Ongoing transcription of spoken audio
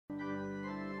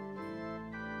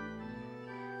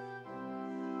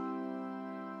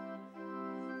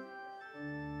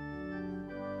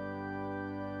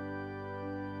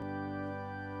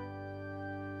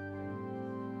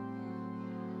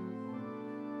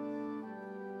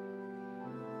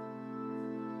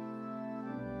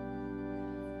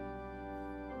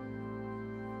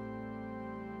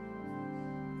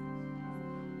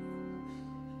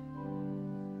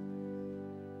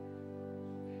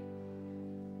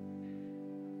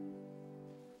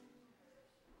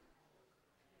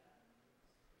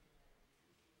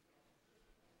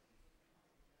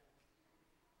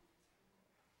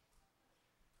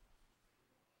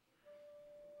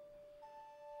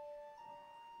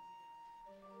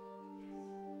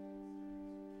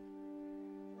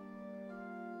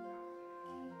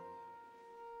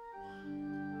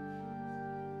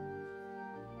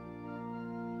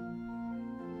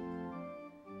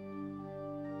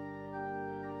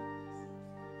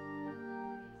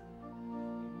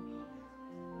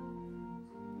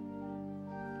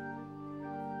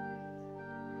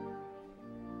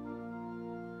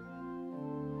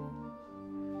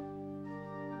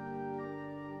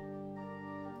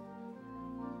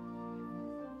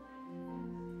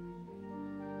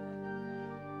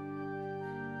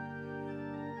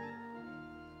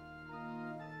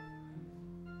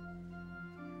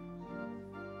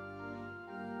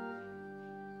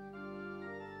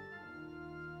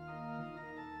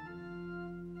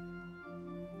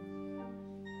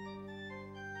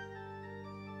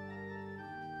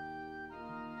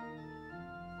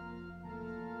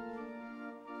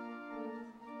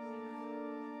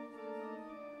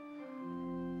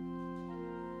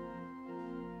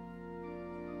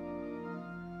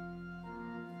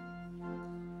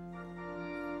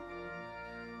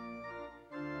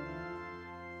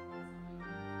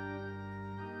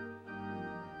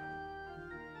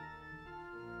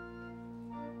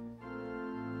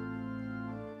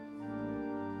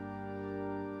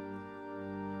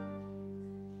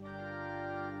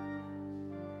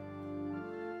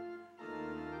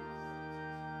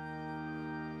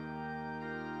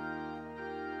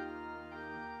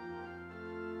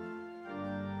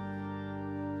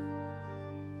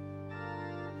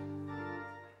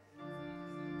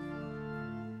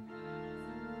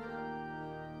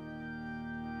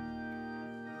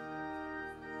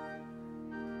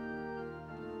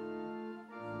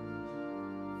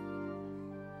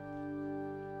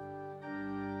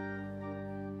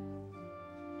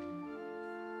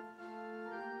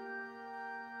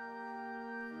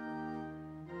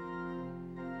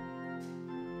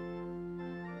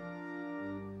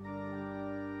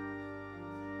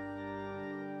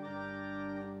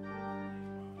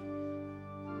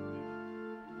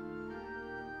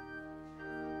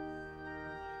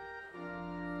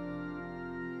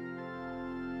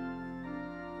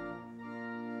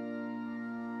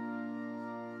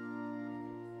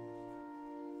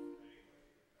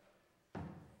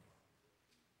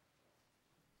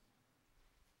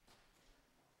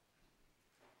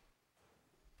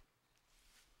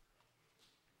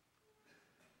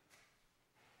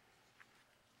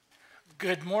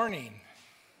Good morning,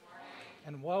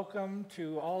 and welcome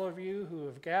to all of you who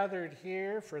have gathered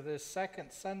here for this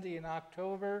second Sunday in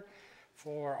October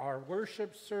for our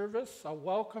worship service. A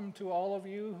welcome to all of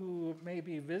you who may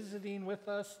be visiting with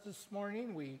us this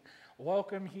morning. We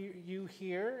welcome you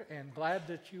here and glad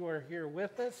that you are here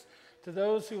with us. To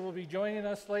those who will be joining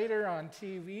us later on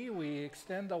TV, we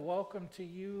extend a welcome to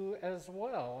you as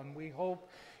well, and we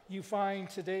hope you find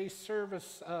today's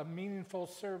service a meaningful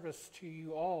service to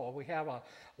you all. We have a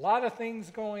lot of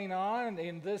things going on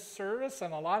in this service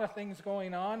and a lot of things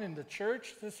going on in the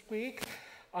church this week.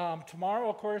 Tomorrow,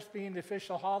 of course, being the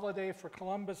official holiday for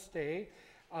Columbus Day,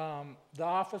 the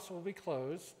office will be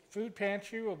closed. Food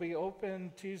pantry will be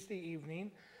open Tuesday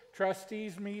evening.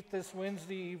 Trustees meet this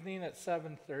Wednesday evening at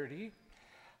 7:30.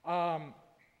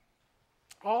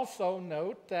 Also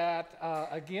note that,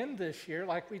 again this year,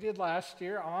 like we did last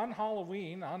year, on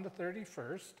Halloween, on the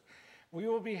 31st, we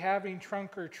will be having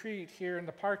trunk or treat here in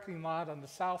the parking lot on the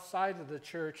south side of the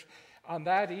church on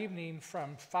that evening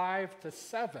from 5 to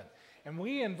 7. And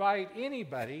we invite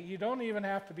anybody, you don't even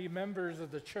have to be members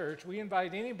of the church, we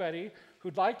invite anybody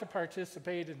who'd like to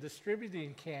participate in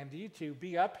distributing candy to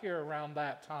be up here around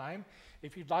that time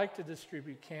if you'd like to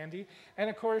distribute candy.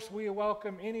 And of course, we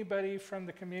welcome anybody from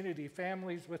the community,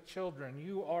 families with children.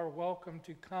 You are welcome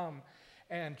to come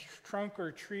and trunk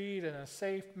or treat in a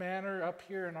safe manner up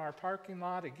here in our parking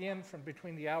lot, again, from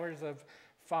between the hours of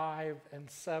 5 and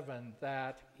 7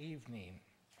 that evening.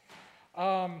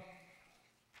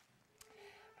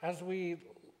 As we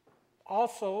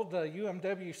also, the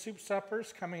UMW Soup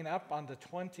Supper's coming up on the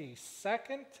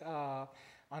 22nd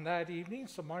on that evening,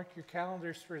 so mark your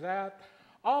calendars for that.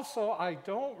 Also, I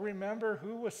don't remember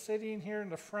who was sitting here in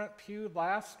the front pew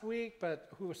last week, but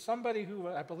somebody who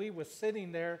I believe was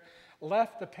sitting there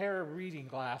left a pair of reading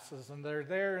glasses, and they're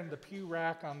there in the pew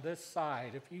rack on this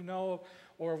side. If you know,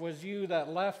 or was you that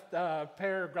left a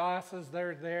pair of glasses,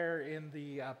 they're there in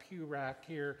the pew rack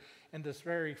here in this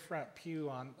very front pew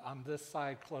on this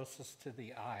side closest to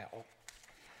the aisle.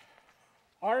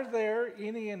 Are there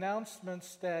any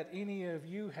announcements that any of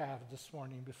you have this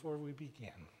morning before we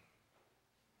begin?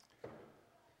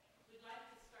 We'd like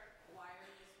to start choir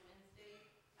this Wednesday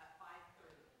at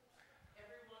 5:30.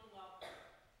 Everyone welcome.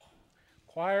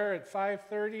 Choir at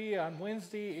 5:30 on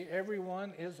Wednesday.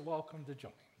 Everyone is welcome to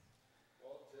join.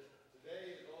 Well,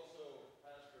 today is also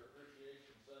Pastor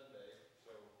Appreciation Sunday,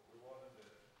 so we wanted to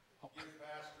give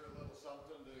Pastor a little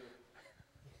something to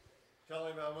tell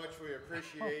him how much we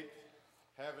appreciate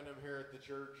having him here at the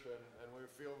church, and we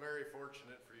feel very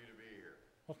fortunate for you to be here.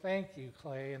 Well, thank you,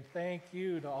 Clay, and thank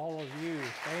you to all of you.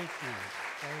 Thank you.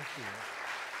 Thank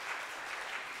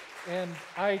you. And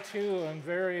I, too, am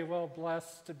very well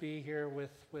blessed to be here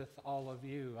with all of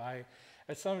you.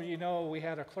 As some of you know, we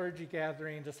had a clergy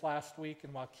gathering just last week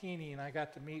in Waukene, and I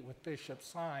got to meet with Bishop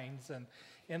Sines. And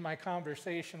in my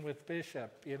conversation with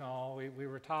Bishop, we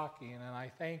were talking, and I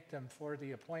thanked him for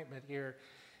the appointment here.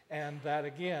 And that,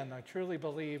 again, I truly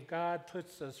believe God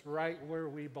puts us right where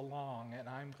we belong, and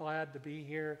I'm glad to be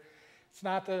here. It's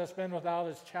not that it's been without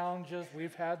its challenges.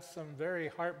 We've had some very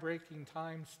heartbreaking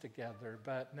times together,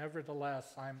 but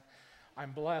nevertheless,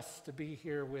 I'm blessed to be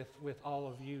here with all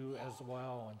of you as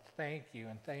well, and thank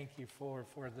you for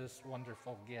this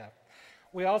wonderful gift.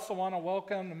 We also want to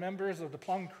welcome the members of the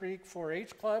Plum Creek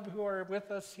 4-H Club who are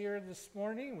with us here this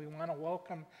morning. We want to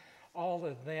welcome all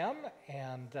of them,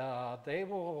 and they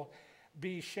will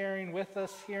be sharing with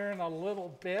us here in a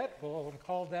little bit. We'll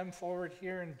call them forward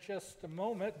here in just a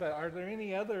moment, but are there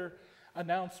any other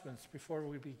announcements before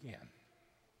we begin?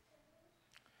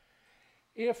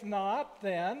 If not,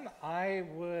 then I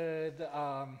would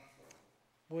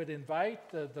invite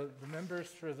the members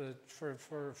for the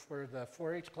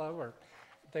 4-H Club, or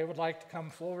they would like to come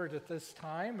forward at this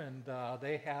time, and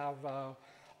they have a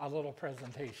little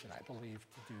presentation, I believe,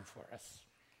 to do for us.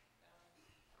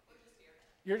 We're just here.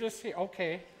 You're just here,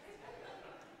 okay.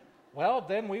 Well,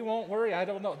 then we won't worry. I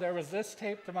don't know. There was this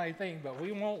taped to my thing, but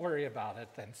we won't worry about it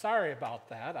then. Sorry about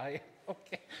that.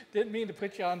 Didn't mean to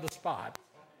put you on the spot.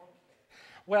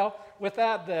 Well, with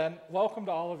that then, welcome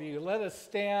to all of you. Let us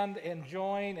stand and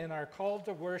join in our call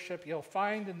to worship. You'll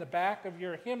find in the back of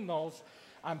your hymnals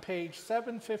on page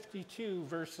 752,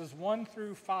 verses 1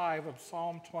 through 5 of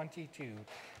Psalm 22.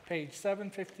 Page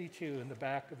 752 in the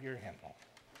back of your hymnal.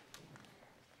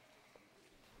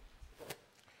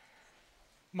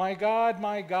 My God,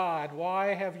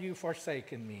 why have you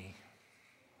forsaken me?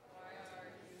 Why are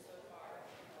you so far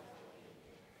from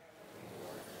me?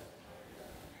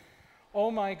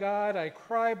 Oh my God, I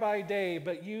cry by day,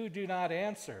 but you do not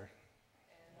answer.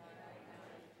 And by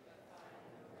night but find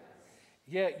no rest.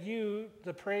 Yet you,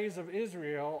 the praise of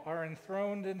Israel, are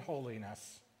enthroned in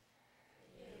holiness.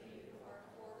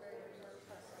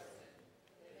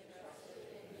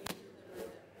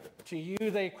 To you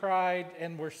they cried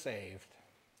and were saved.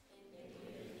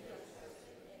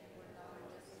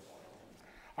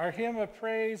 Our hymn of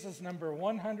praise is number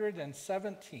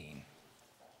 117.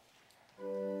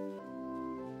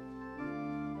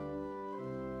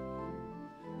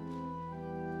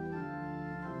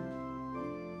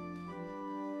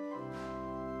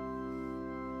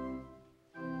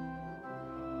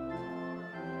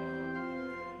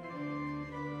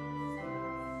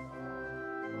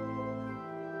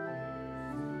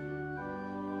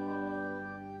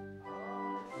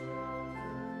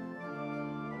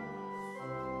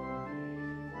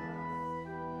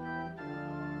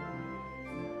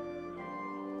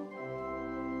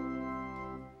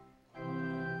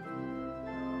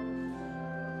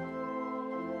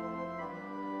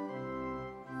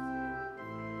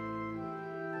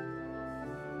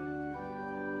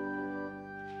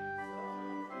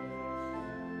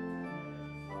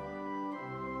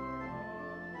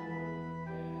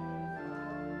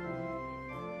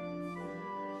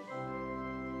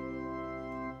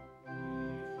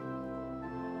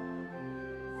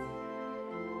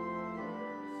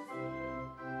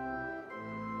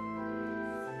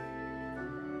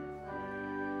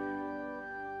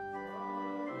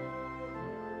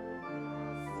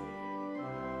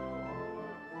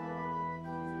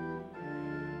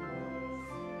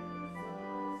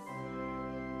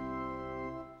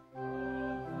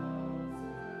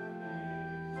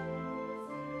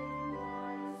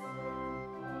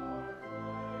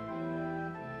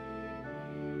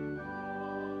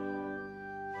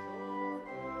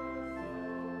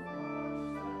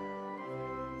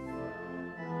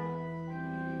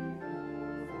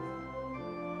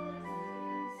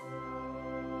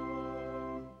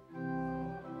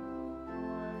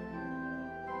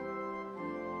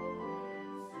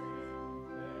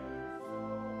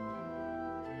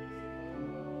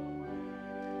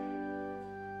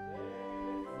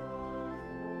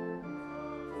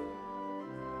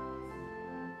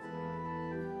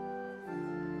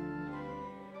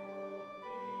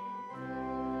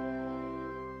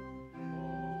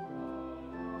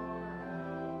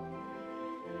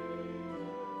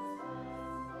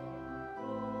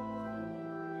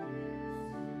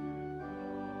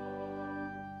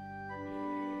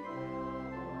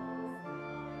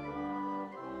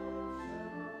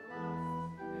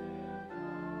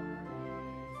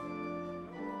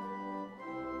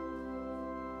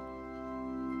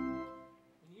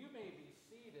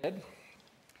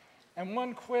 And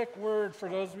one quick word for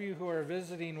those of you who are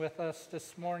visiting with us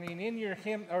this morning. In your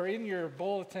hymn or in your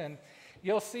bulletin,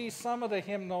 you'll see some of the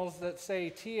hymnals that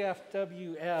say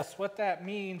TFWS. What that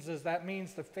means is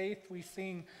the Faith We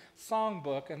Sing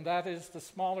songbook, and that is the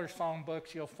smaller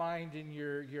songbooks you'll find in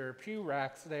your pew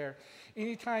racks there.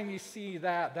 Anytime you see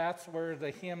that, that's where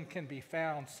the hymn can be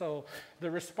found. So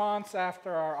the response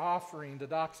after our offering, the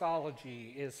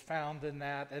doxology, is found in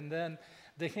that, and then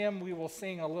the hymn we will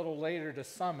sing a little later, the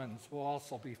summons, will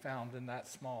also be found in that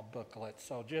small booklet.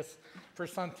 So just for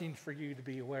something for you to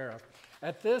be aware of.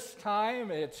 At this time,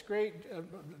 it's great,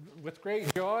 with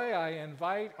great joy, I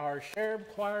invite our cherub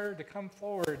choir to come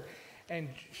forward and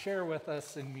share with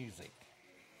us in music.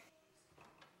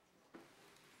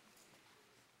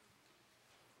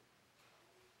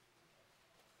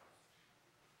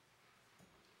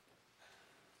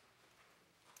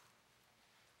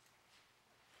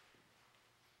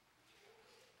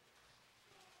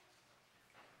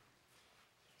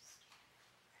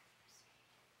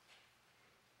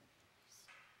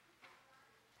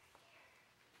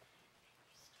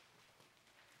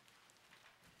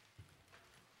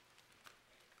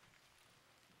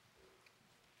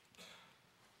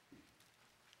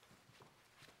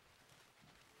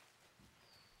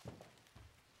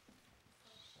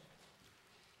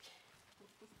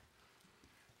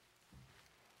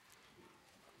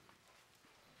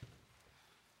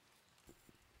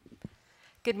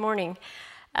 Good morning.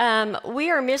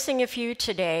 We are missing a few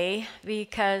today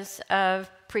because of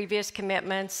previous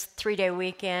commitments, 3-day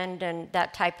weekend and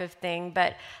that type of thing.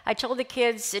 But I told the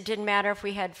kids it didn't matter if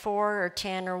we had 4 or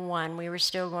 10 or 1, we were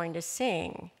still going to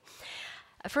sing.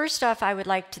 First off, I would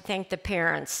like to thank the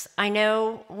parents. I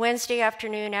know Wednesday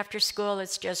afternoon after school,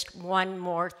 it's just one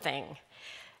more thing.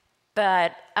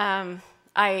 But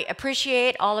I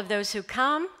appreciate all of those who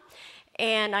come.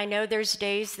 And I know there's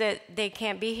days that they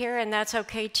can't be here, and that's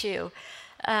okay too.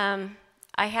 I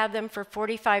had them for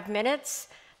 45 minutes.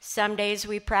 Some days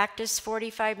we practice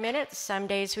 45 minutes, some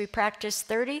days we practice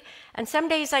 30, and some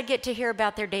days I get to hear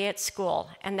about their day at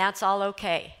school, and that's all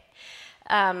okay.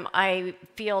 I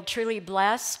feel truly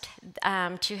blessed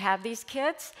to have these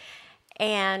kids,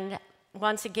 and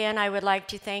once again, I would like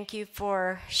to thank you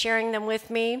for sharing them with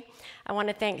me. I want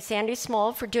to thank Sandy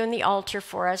Small for doing the altar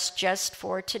for us just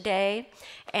for today,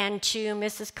 and to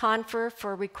Mrs. Confer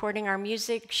for recording our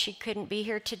music. She couldn't be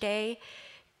here today.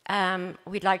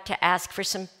 We'd like to ask for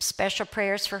some special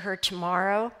prayers for her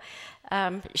tomorrow.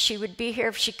 She would be here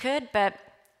if she could, but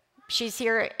she's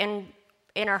here in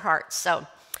our hearts. So,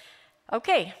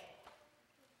 okay.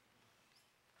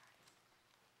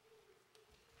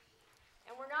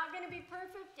 And we're not going to be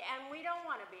perfect, and we don't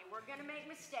want to be. We're going to make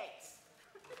mistakes.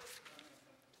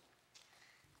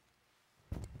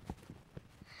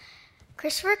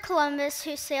 Christopher Columbus,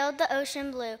 who sailed the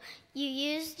ocean blue, you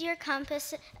used your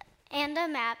compass and a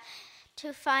map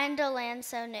to find a land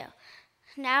so new.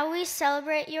 Now we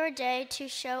celebrate your day to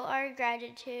show our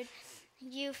gratitude.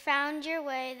 You found your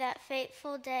way that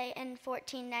fateful day in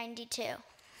 1492.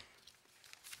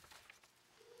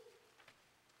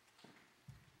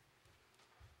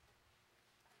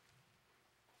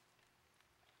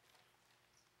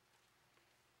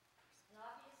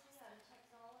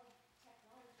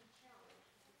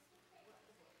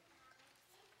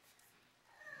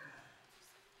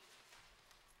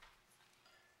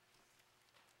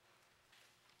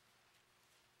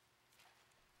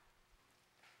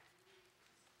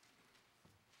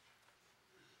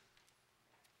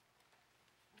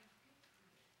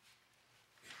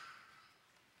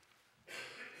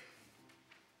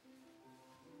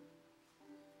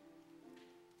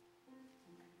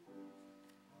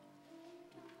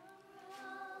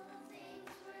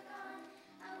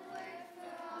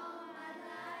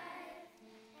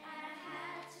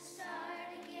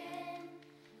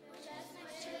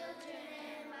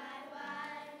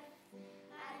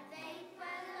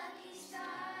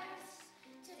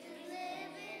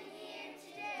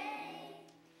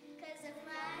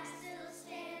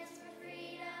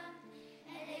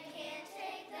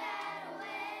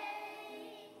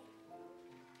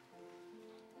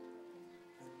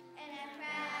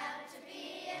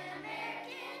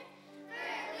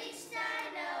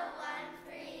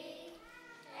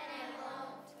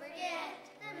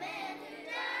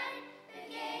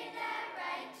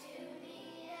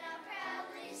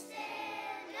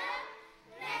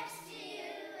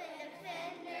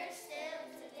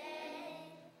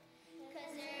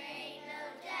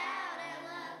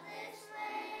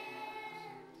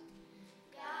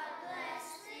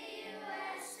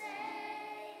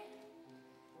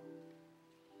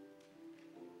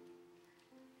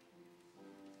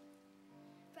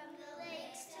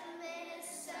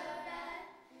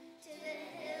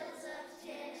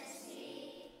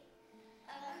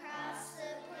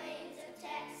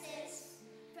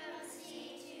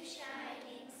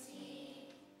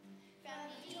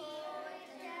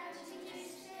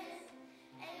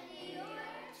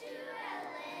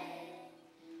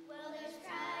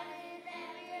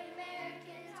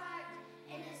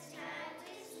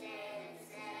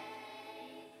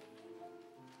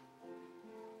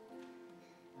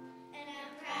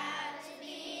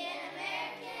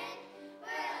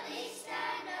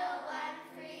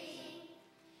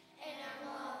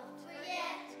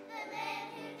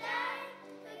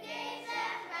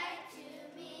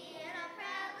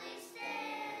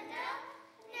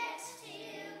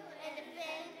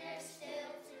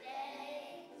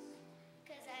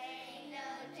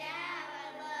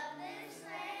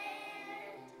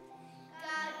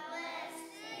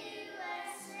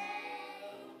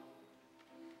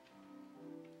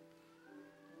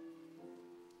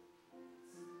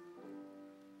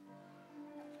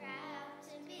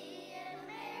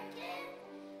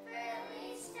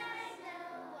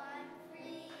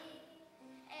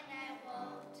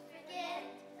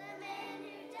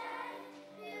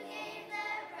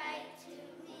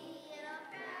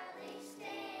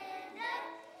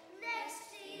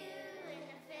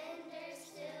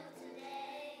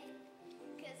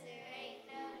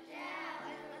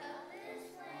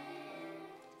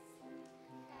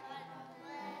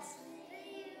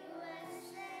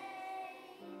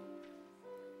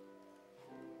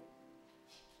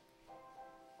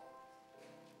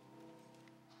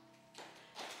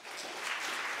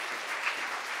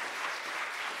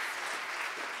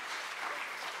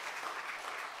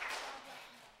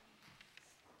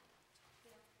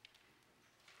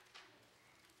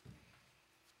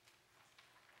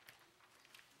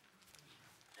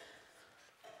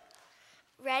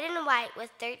 red and white with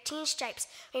 13 stripes,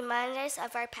 remind us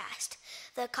of our past.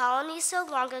 The colonies so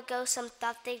long ago, some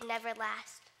thought they'd never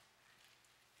last.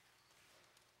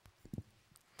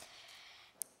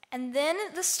 And then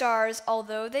the stars,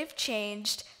 although they've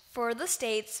changed, for the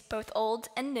states, both old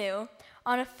and new,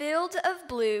 on a field of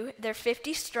blue, they're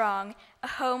 50 strong, a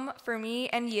home for me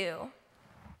and you.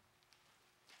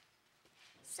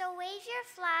 So wave your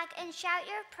flag and shout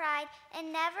your pride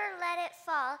and never let it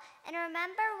fall. And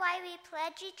remember why we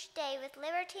pledge each day with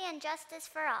liberty and justice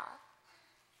for all.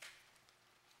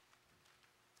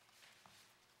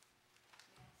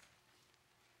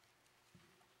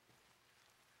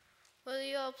 Will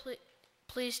you all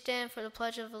please stand for the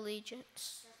Pledge of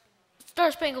Allegiance?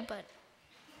 Star Spangled Banner.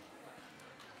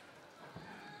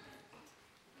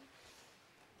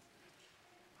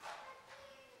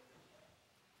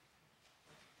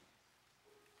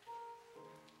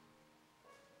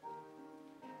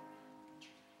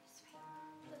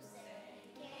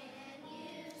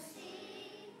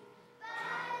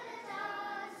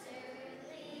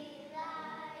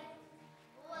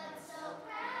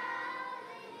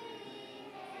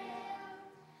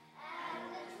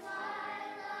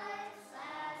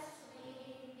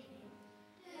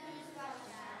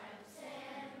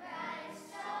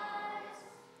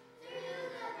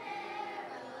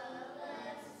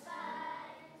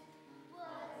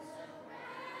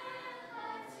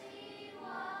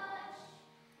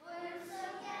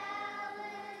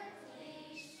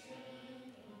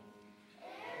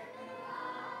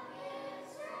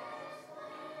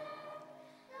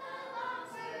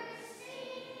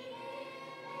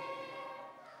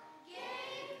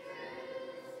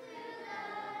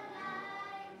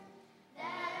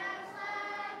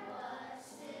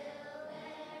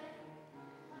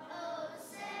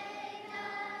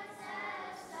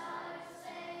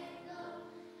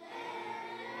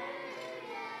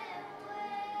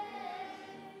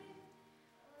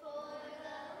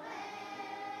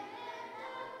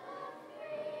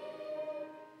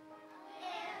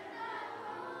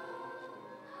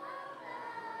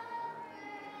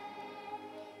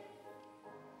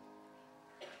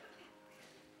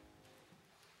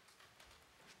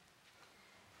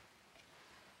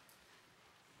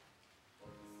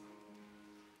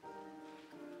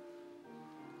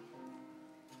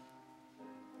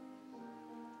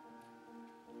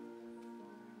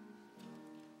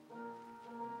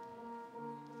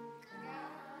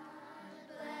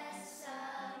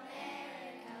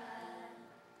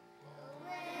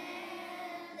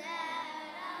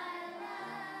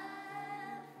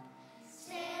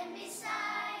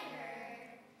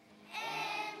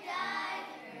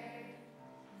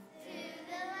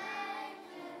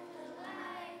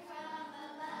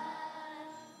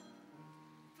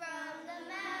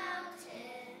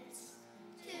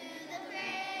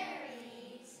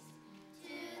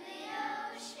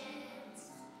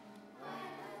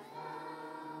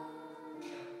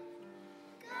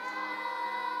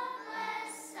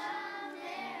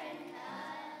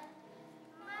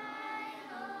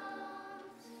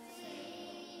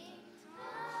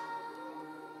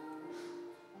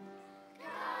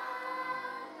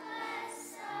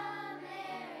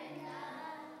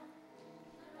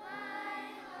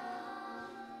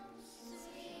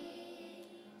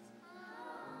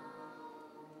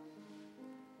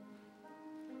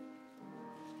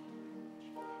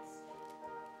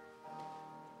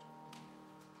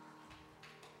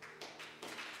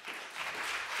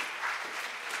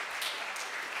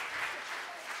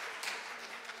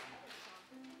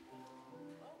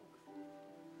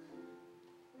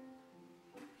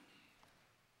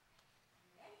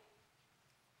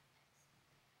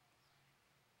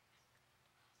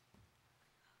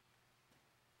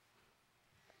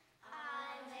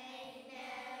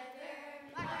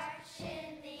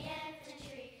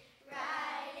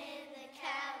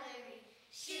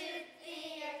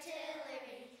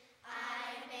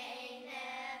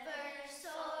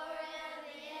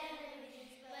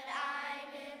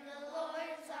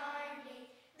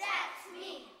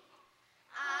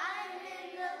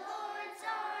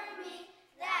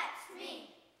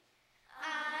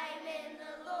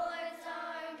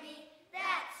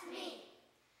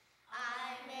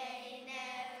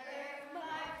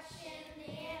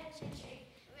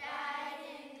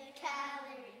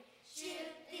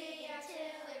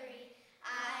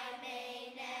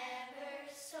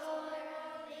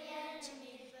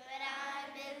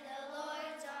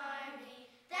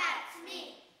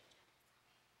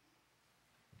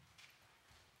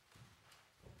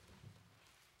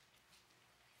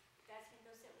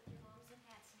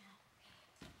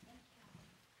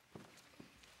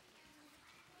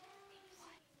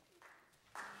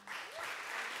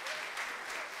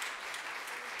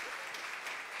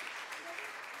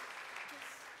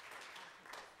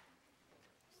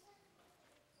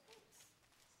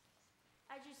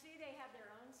 you see, they have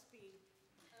their own speed.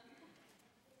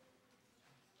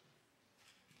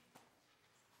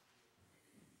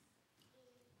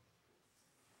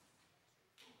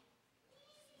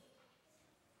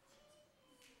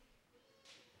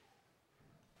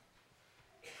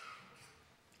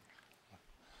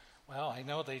 Well, I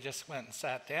know they just went and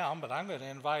sat down, but I'm going to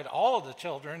invite all of the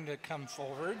children to come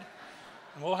forward,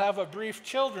 and we'll have a brief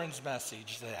children's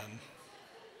message then.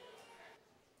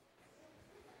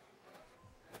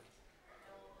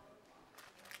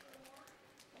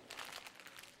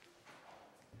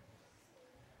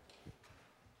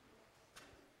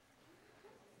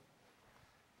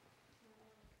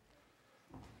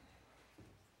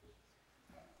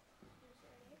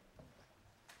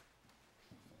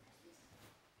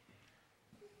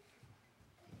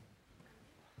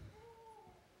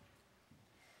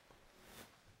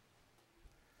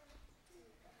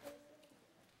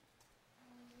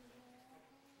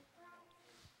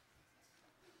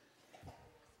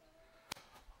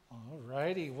 All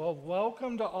righty. Well,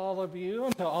 welcome to all of you,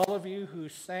 and to all of you who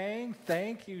sang.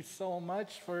 Thank you so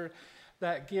much for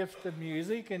that gift of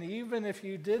music. And even if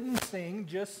you didn't sing,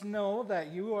 just know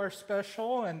that you are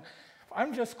special, and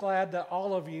I'm just glad that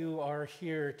all of you are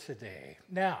here today.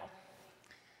 Now,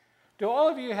 do all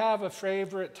of you have a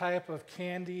favorite type of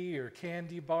candy or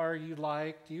candy bar you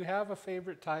like? Do you have a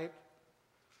favorite type?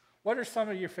 What are some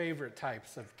of your favorite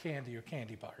types of candy or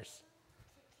candy bars?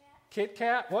 Kit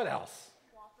Kat. What else?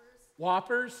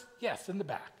 Whoppers? Yes, in the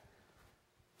back.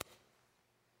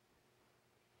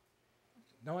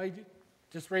 No idea?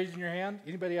 Just raising your hand.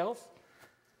 Anybody else?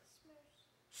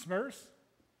 Smurfs.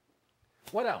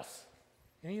 What else?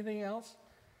 Anything else?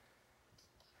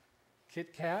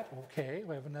 Kit Kat. Okay,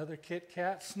 we have another Kit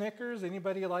Kat. Snickers.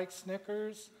 Anybody like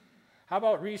Snickers? How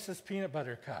about Reese's Peanut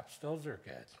Butter Cups? Those are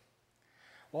good.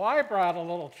 Well, I brought a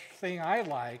little thing I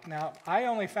like. Now, I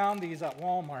only found these at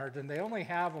Walmart, and they only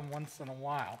have them once in a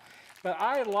while. But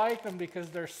I like them because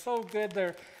they're so good.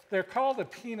 They're called a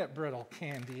peanut brittle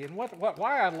candy. And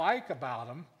why I like about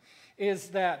them is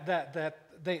that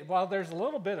they, while there's a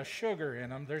little bit of sugar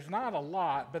in them, there's not a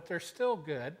lot, but they're still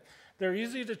good. They're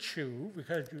easy to chew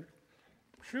because you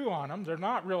chew on them. They're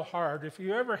not real hard. If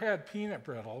you ever had peanut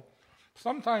brittle,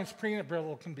 sometimes peanut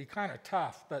brittle can be kind of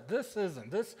tough, but this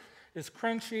isn't. This is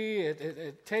crunchy,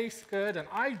 it tastes good, and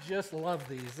I just love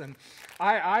these. And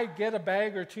I get a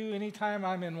bag or two anytime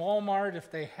I'm in Walmart if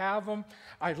they have them.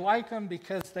 I like them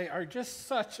because they are just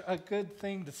such a good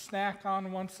thing to snack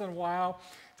on once in a while.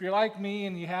 If you're like me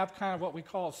and you have kind of what we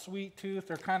call a sweet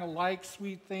tooth or kind of like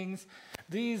sweet things,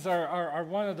 these are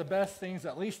one of the best things,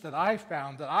 at least that I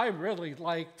found, that I really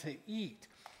like to eat.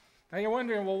 Now you're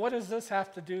wondering, well, what does this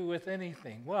have to do with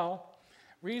anything? Well,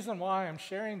 reason why I'm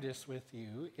sharing this with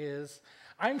you is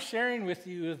I'm sharing with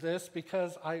you this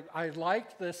because I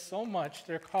liked this so much.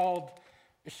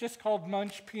 It's just called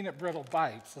Munch Peanut Brittle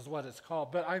Bites is what it's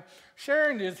called. But I'm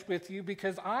sharing this with you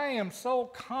because I am so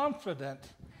confident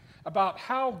about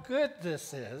how good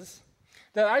this is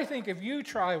that I think if you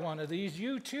try one of these,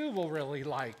 you too will really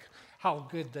like how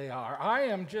good they are. I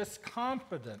am just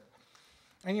confident.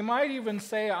 And you might even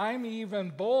say, I'm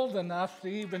even bold enough to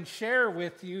even share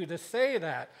with you to say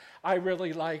that I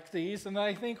really like these, and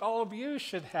I think all of you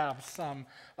should have some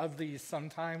of these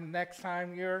sometime next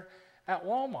time you're at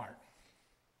Walmart.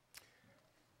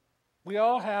 We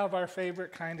all have our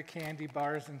favorite kind of candy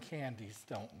bars and candies,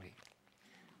 don't we?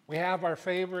 We have our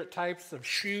favorite types of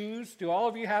shoes. Do all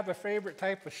of you have a favorite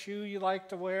type of shoe you like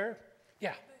to wear?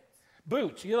 Yeah.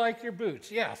 Boots. You like your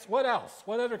boots. Yes. What else?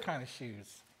 What other kind of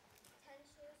shoes?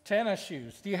 Tennis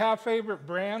shoes. Do you have favorite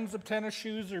brands of tennis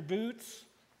shoes or boots?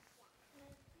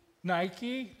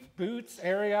 Nike, boots,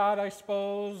 Ariat, I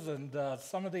suppose, and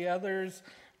some of the others.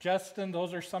 Justin,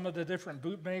 those are some of the different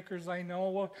boot makers I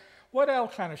know. What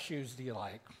else kind of shoes do you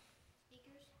like?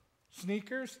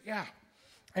 Sneakers? Yeah.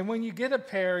 And when you get a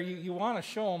pair, you want to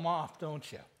show them off, don't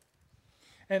you?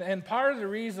 And part of the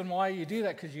reason why you do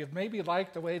that, because you maybe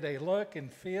like the way they look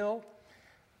and feel.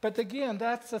 But again,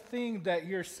 that's the thing that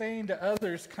you're saying to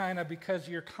others kind of because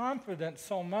you're confident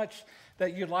so much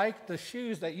that you like the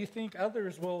shoes that you think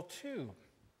others will too.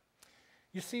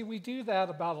 You see, we do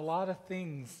that about a lot of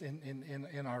things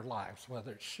in our lives,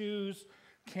 whether it's shoes,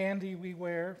 candy we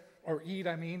wear, or eat,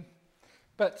 I mean.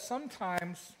 But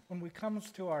sometimes when it comes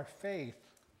to our faith,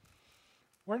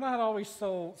 we're not always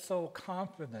so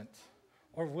confident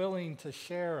or willing to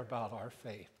share about our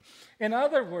faith. In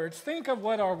other words, think of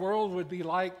what our world would be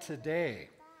like today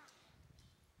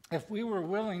if we were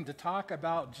willing to talk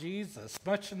about Jesus,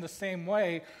 much in the same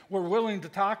way we're willing to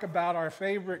talk about our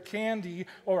favorite candy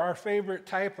or our favorite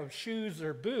type of shoes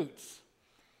or boots.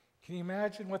 Can you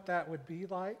imagine what that would be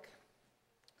like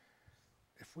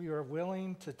if we were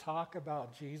willing to talk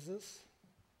about Jesus?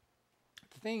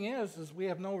 The thing is we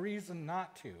have no reason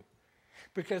not to.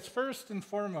 Because first and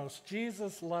foremost,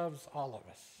 Jesus loves all of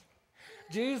us.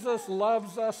 Jesus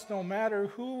loves us no matter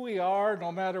who we are,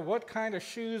 no matter what kind of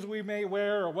shoes we may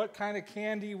wear or what kind of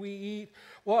candy we eat,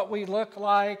 what we look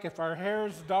like, if our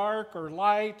hair's dark or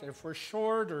light, if we're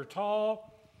short or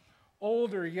tall,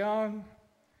 old or young.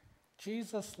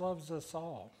 Jesus loves us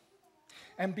all.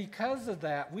 And because of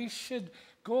that, we should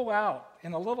go out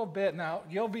in a little bit. Now,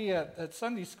 you'll be at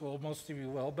Sunday school, most of you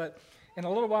will, but in a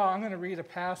little while I'm going to read a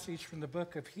passage from the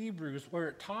book of Hebrews where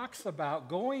it talks about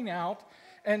going out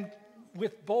and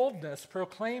with boldness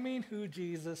proclaiming who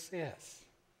Jesus is.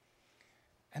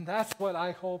 And that's what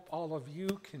I hope all of you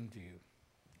can do.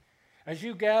 As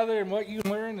you gather and what you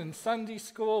learn in Sunday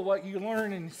school, what you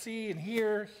learn and see and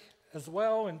hear as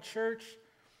well in church,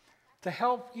 to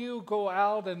help you go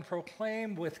out and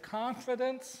proclaim with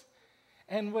confidence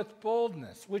and with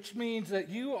boldness, which means that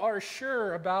you are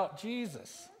sure about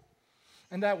Jesus.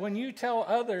 And that when you tell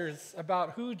others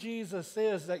about who Jesus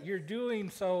is, that you're doing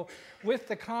so with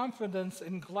the confidence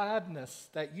and gladness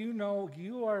that you know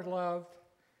you are loved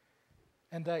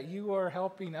and that you are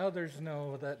helping others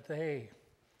know that they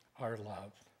are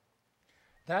loved.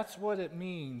 That's what it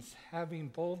means, having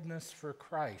boldness for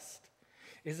Christ,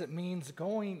 is it means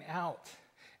going out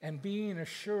and being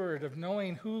assured of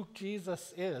knowing who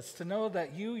Jesus is, to know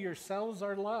that you yourselves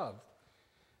are loved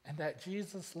and that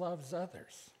Jesus loves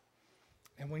others.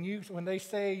 And when they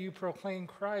say you proclaim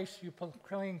Christ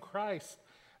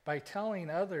by telling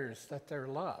others that they're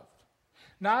loved.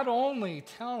 Not only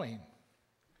telling,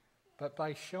 but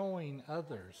by showing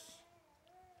others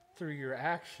through your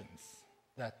actions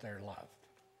that they're loved.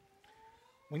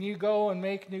 When you go and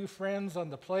make new friends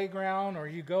on the playground, or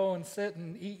you go and sit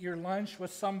and eat your lunch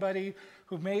with somebody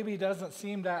who maybe doesn't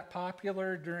seem that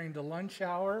popular during the lunch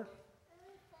hour,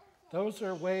 those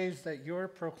are ways that you're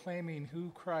proclaiming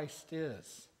who Christ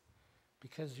is,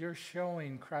 because you're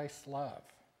showing Christ's love.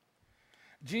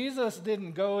 Jesus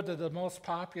didn't go to the most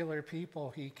popular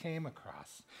people he came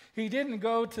across. He didn't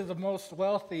go to the most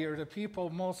wealthy or the people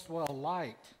most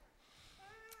well-liked.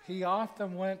 He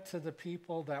often went to the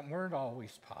people that weren't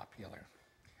always popular,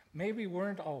 maybe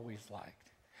weren't always liked.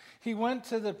 He went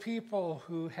to the people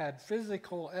who had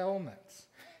physical ailments.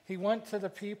 He went to the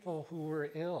people who were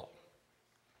ill.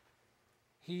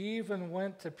 He even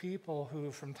went to people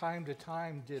who from time to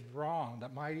time did wrong,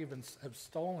 that might even have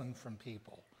stolen from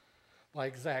people,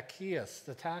 like Zacchaeus,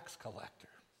 the tax collector.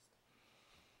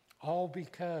 All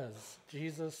because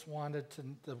Jesus wanted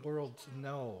the world to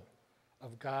know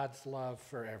of God's love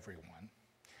for everyone.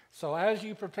 So as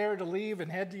you prepare to leave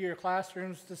and head to your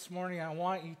classrooms this morning, I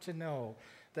want you to know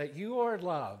that you are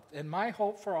loved. And my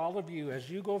hope for all of you as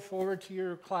you go forward to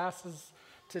your classes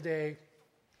today,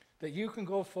 that you can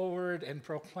go forward and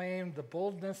proclaim the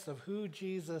boldness of who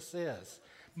Jesus is.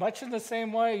 Much in the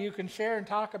same way you can share and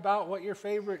talk about what your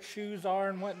favorite shoes are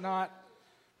and whatnot,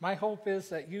 my hope is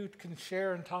that you can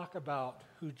share and talk about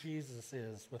who Jesus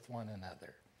is with one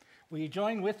another. Will you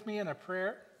join with me in a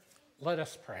prayer? Let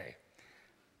us pray.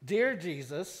 Dear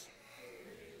Jesus,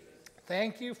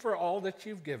 thank you for all that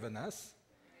you've given us,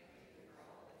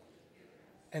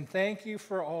 and thank you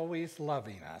for always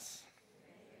loving us.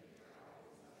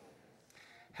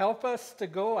 Help us to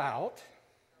go out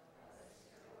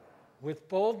with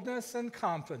boldness and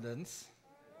confidence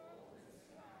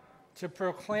to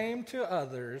proclaim to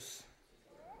others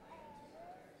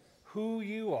who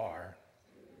you are.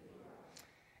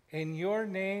 In your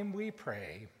name we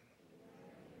pray.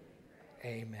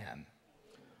 Amen.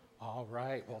 All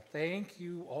right. Well, thank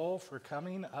you all for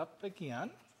coming up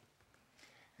again.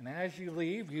 And as you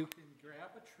leave, you can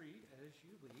grab a treat as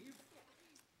you leave. There's one.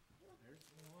 There's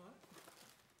one.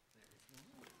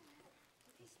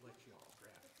 Just let you all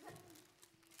grab it. There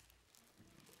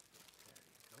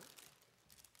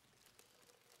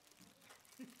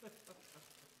you go.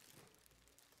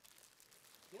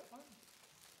 Get one.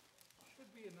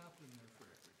 Should be enough in there for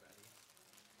everybody.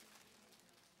 There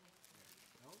you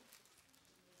go.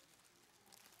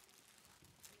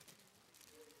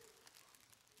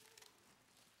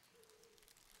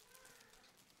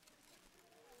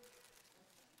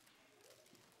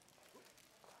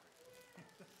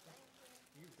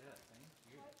 You bet, thank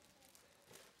you.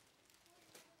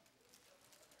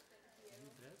 You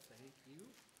bet, thank you.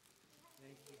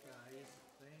 Thank you guys,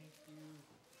 thank you.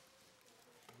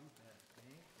 You bet,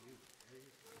 thank you. There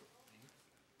you go, thank you.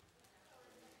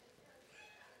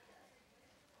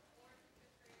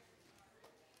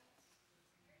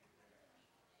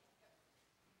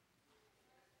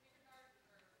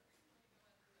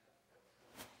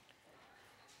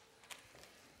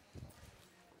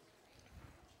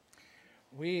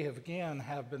 We have again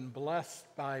have been blessed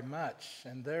by much,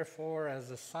 and therefore,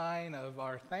 as a sign of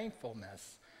our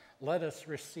thankfulness, let us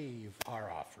receive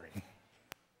our offering.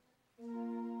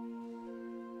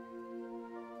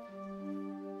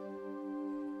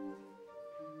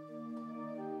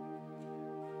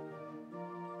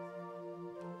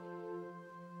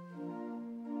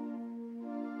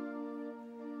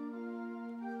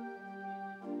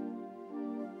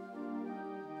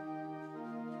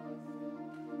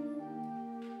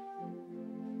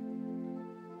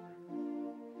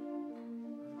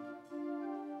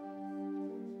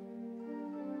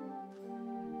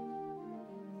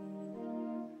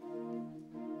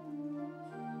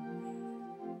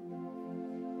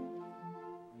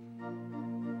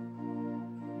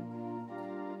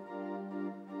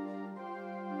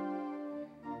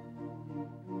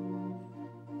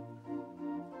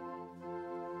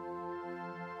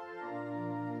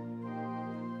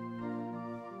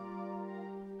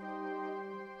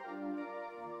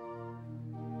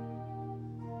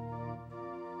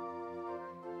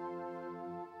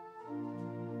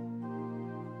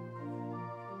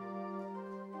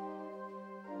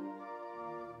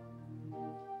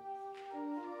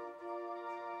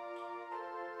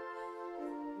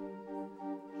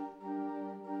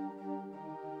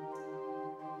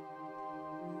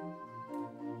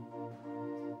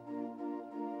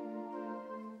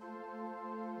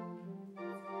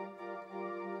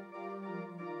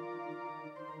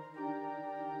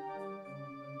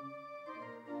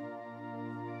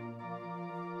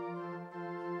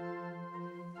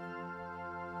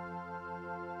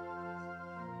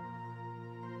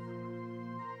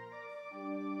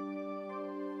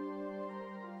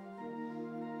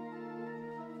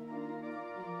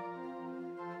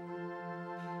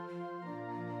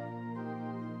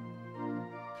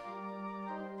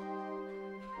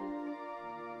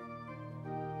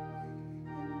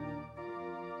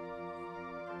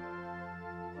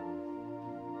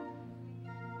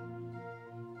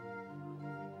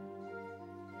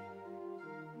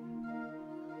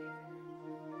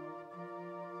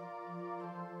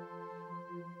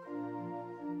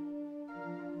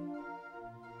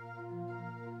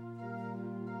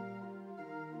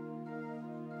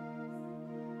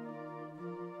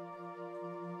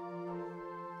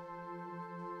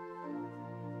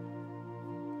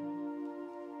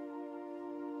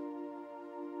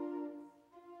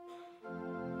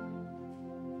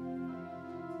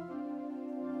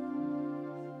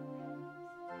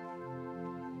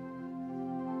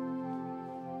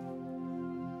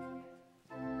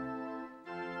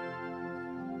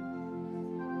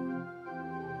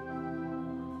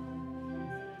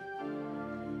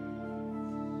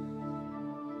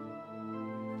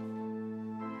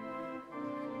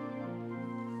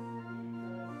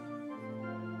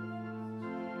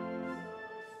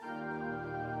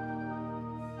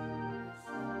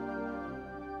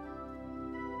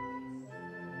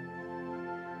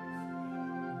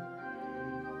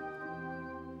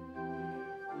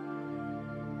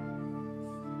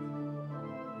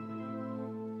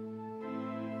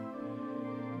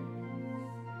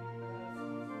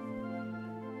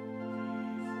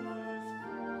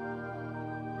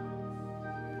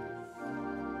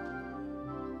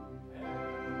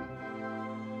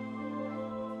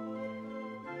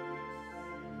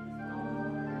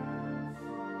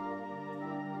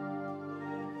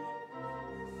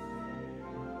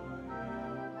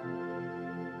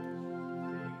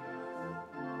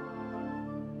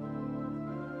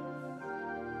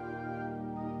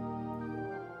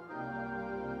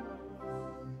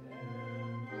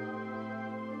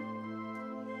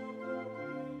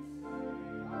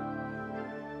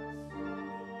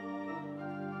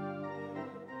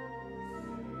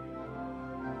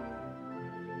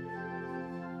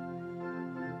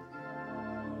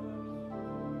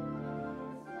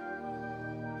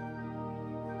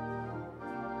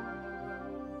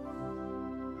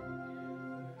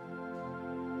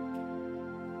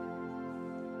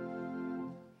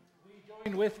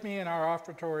 Join with me in our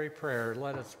offertory prayer.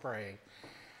 Let us pray.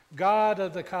 God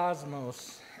of the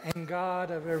cosmos and God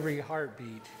of every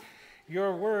heartbeat,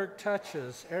 your work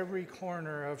touches every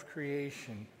corner of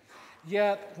creation.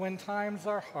 Yet, when times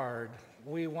are hard,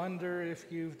 we wonder if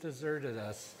you've deserted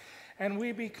us, and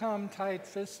we become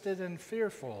tight-fisted and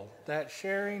fearful that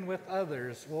sharing with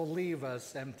others will leave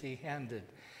us empty-handed.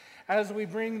 As we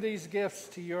bring these gifts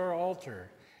to your altar,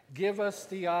 give us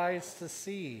the eyes to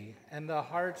see and the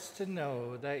hearts to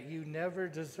know that you never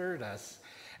desert us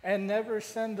and never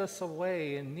send us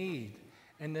away in need.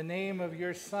 In the name of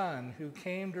your Son, who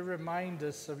came to remind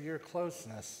us of your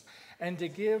closeness and to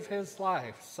give his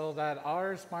life so that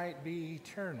ours might be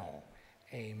eternal.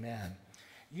 Amen.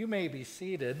 You may be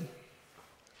seated.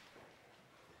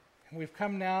 We've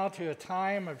come now to a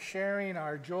time of sharing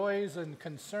our joys and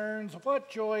concerns. What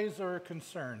joys or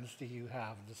concerns do you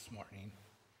have this morning?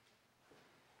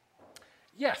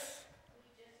 Yes.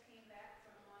 We just came back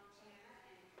from Montana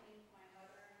and cleaned my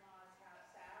mother-in-law's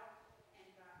house out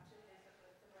and got to visit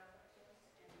with the relatives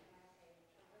and had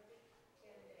a terrific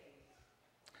 10 days.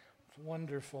 It's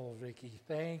wonderful, Vicki.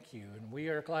 Thank you. And we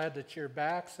are glad that you're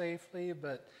back safely,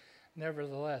 but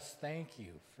nevertheless, thank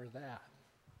you for that.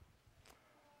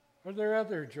 Are there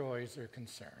other joys or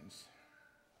concerns?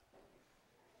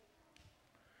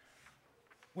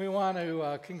 We want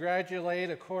to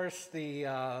congratulate, of course, the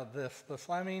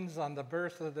Flemings on the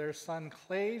birth of their son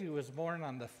Clade, who was born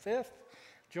on the 5th.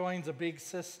 Joins a big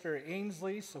sister,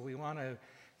 Ainsley, so we want to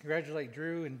congratulate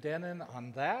Drew and Denon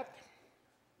on that.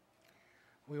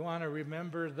 We want to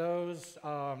remember those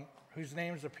whose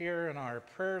names appear in our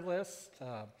prayer list.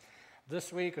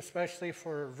 This week, especially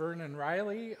for Vernon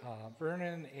Riley.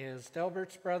 Vernon is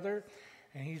Delbert's brother,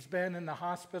 and he's been in the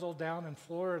hospital down in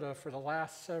Florida for the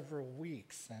last several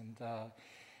weeks and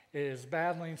is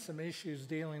battling some issues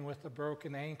dealing with a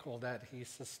broken ankle that he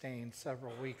sustained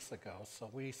several weeks ago. So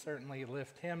we certainly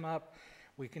lift him up.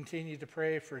 We continue to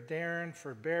pray for Darren,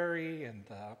 for Barry, and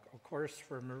of course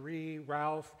for Marie,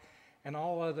 Ralph, and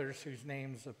all others whose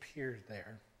names appear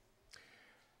there.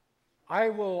 I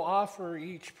will offer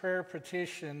each prayer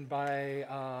petition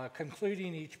by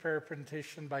concluding each prayer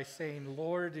petition by saying,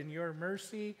 Lord, in your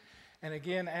mercy, and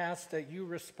again ask that you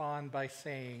respond by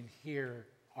saying, hear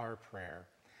our prayer.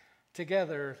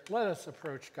 Together, let us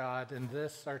approach God in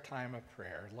this, our time of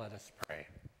prayer. Let us pray.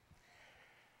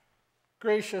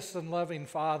 Gracious and loving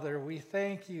Father, we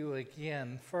thank you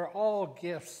again for all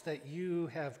gifts that you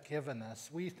have given us.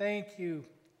 We thank you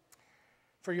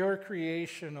for your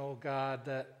creation, O God,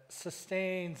 that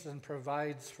sustains and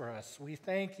provides for us. We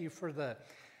thank you for the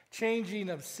changing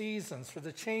of seasons, for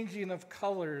the changing of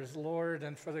colors, Lord,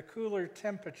 and for the cooler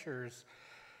temperatures.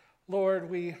 Lord,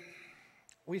 we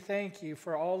thank you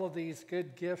for all of these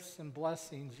good gifts and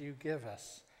blessings you give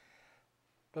us.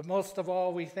 But most of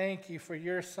all, we thank you for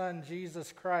your Son,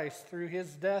 Jesus Christ, through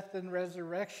his death and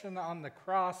resurrection on the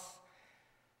cross,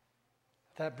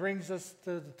 that brings us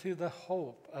to the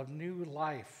hope of new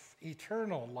life,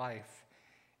 eternal life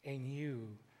in you.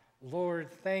 Lord,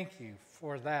 thank you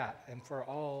for that and for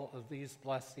all of these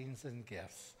blessings and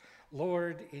gifts.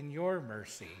 Lord, in your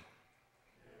mercy.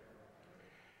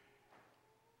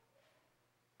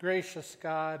 Gracious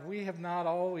God, we have not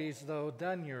always, though,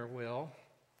 done your will.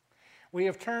 We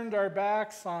have turned our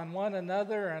backs on one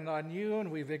another and on you, and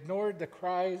we've ignored the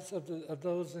cries of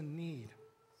those in need.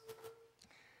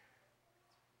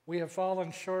 We have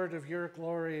fallen short of your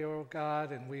glory, O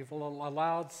God, and we've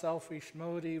allowed selfish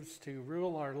motives to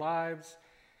rule our lives.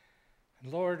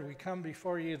 And Lord, we come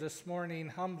before you this morning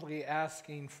humbly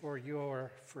asking for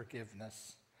your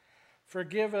forgiveness.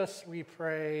 Forgive us, we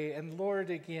pray, and Lord,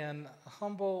 again,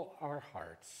 humble our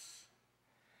hearts.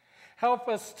 Help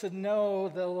us to know,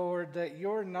 the Lord, that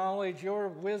your knowledge, your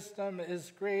wisdom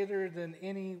is greater than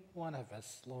any one of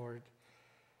us, Lord.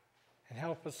 And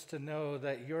help us to know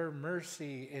that your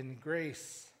mercy and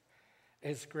grace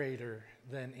is greater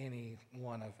than any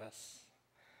one of us.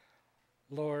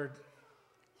 Lord,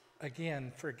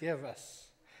 again, forgive us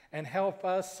and help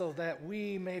us so that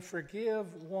we may forgive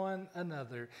one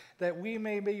another, that we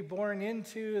may be born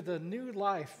into the new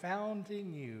life found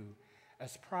in you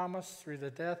as promised through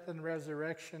the death and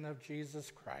resurrection of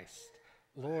Jesus Christ.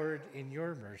 Lord, in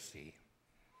your mercy.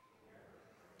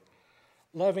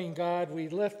 Loving God, we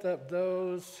lift up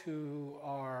those who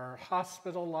are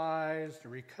hospitalized,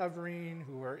 recovering,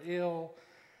 who are ill,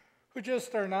 who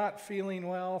just are not feeling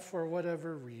well for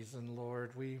whatever reason,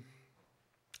 Lord.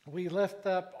 We lift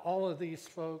up all of these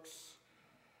folks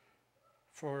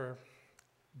for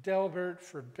Delbert,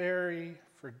 for Barry,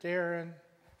 for Darren,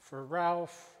 for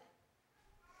Ralph,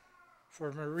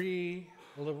 for Marie,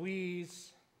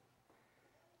 Louise,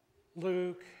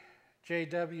 Luke,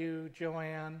 J.W.,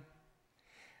 Joanne,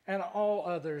 and all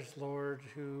others, Lord,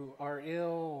 who are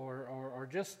ill or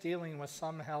just dealing with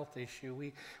some health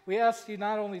issue. We ask you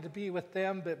not only to be with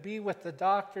them, but be with the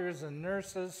doctors and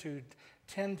nurses who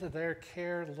tend to their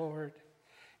care, Lord.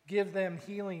 Give them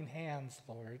healing hands,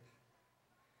 Lord.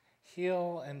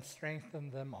 Heal and strengthen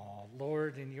them all,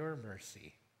 Lord, in your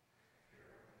mercy.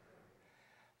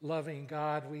 Loving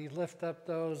God, we lift up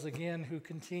those again who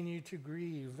continue to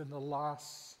grieve in the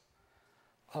loss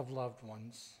of loved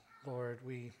ones. Lord,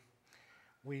 we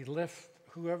lift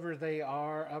whoever they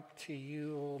are up to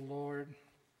you, O Lord.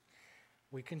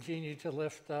 We continue to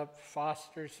lift up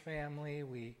Foster's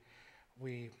family.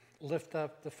 We lift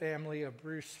up the family of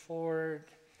Bruce Ford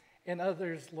and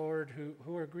others, Lord,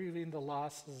 who are grieving the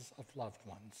losses of loved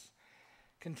ones.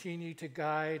 Continue to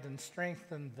guide and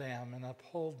strengthen them and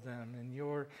uphold them in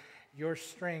your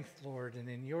strength, Lord, and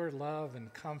in your love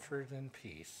and comfort and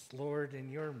peace, Lord,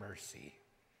 in your mercy.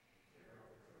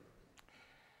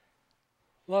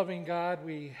 Loving God,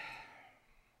 we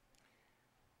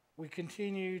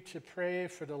continue to pray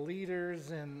for the leaders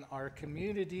in our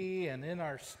community and in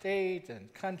our state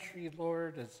and country,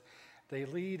 Lord, as they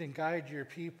lead and guide your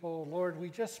people. Lord, we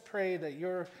just pray that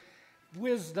your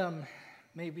wisdom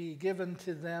may be given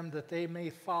to them, that they may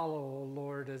follow,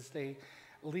 Lord, as they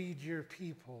lead your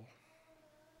people.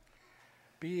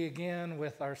 Be again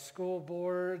with our school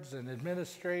boards and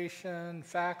administration,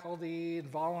 faculty and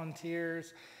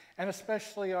volunteers, and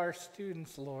especially our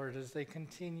students, Lord, as they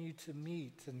continue to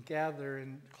meet and gather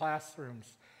in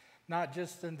classrooms, not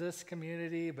just in this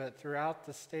community, but throughout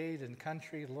the state and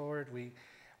country, Lord.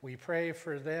 We pray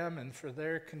for them and for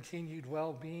their continued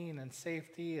well-being and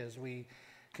safety as we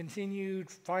continue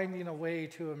finding a way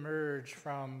to emerge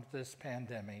from this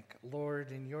pandemic,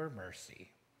 Lord, in your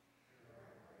mercy.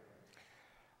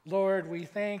 Lord, we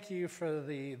thank you for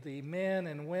the men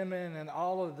and women and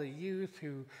all of the youth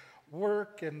who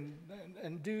work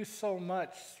and do so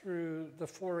much through the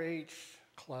 4-H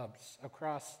clubs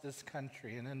across this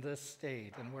country and in this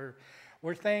state. And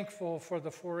we're thankful for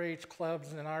the 4-H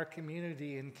clubs in our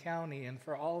community and county and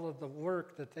for all of the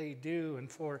work that they do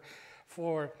and for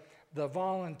the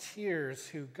volunteers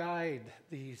who guide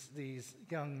these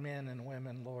young men and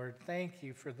women, Lord. Thank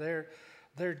you for their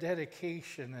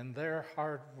dedication and their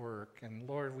hard work. And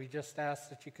Lord, we just ask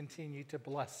that you continue to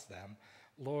bless them,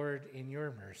 Lord, in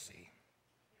your mercy.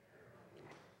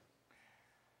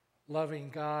 Loving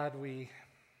God, we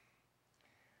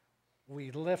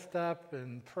lift up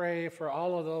and pray for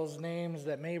all of those names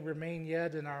that may remain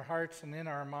yet in our hearts and in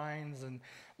our minds. And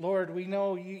Lord, we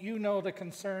know you know the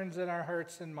concerns in our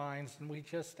hearts and minds, and we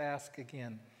just ask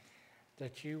again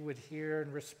that you would hear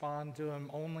and respond to them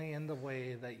only in the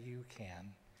way that you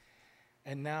can.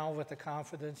 And now, with the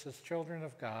confidence as children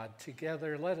of God,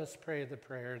 together let us pray the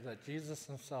prayer that Jesus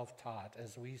himself taught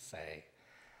as we say,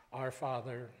 Our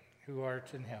Father, who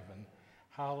art in heaven,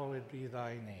 hallowed be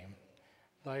thy name.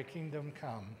 Thy kingdom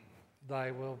come,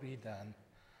 thy will be done,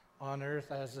 on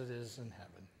earth as it is in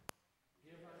heaven.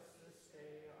 Give us this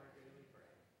day our daily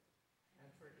bread, and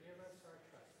forgive us our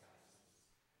trespasses,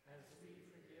 as we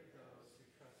forgive those who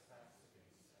trespass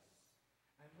against us.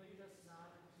 And lead us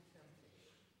not into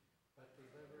temptation, but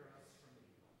deliver us from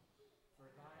evil. For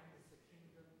thine is the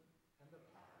kingdom, and the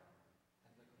power,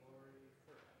 and the glory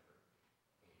forever.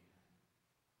 Amen.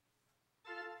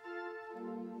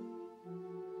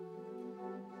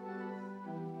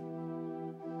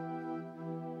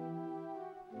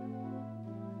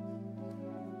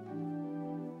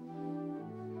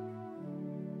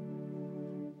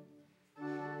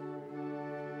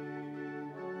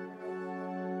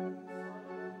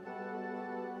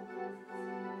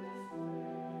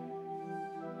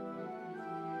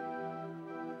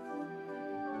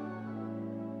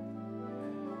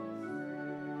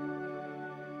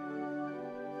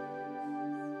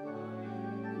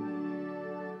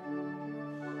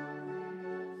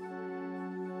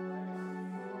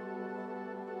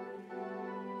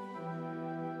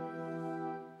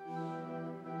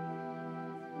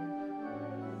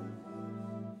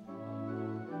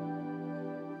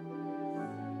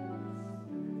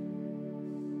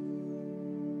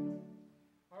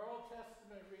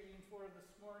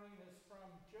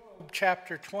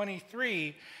 Chapter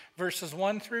 23, verses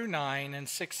 1 through 9 and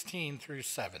 16 through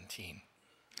 17.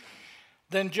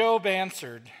 Then Job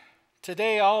answered,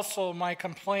 Today also my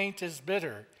complaint is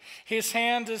bitter. His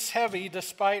hand is heavy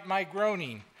despite my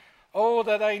groaning. Oh,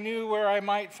 that I knew where I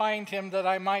might find him, that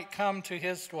I might come to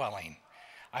his dwelling.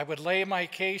 I would lay my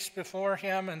case before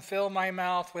him and fill my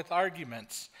mouth with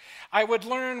arguments. I would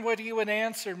learn what he would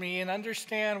answer me and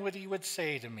understand what he would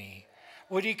say to me.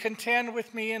 Would he contend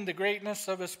with me in the greatness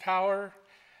of his power?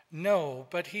 No,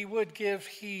 but he would give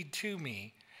heed to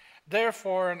me.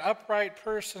 Therefore, an upright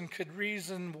person could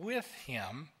reason with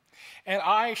him, and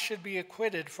I should be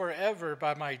acquitted forever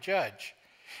by my judge.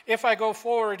 If I go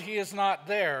forward, he is not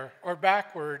there, or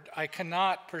backward, I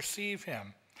cannot perceive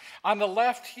him. On the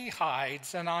left he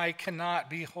hides, and I cannot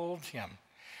behold him.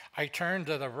 I turn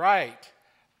to the right,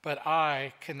 but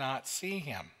I cannot see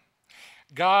him.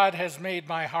 God has made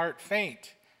my heart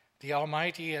faint. The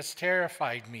Almighty has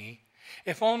terrified me.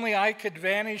 If only I could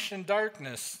vanish in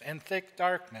darkness, and thick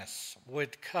darkness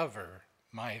would cover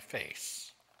my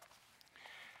face.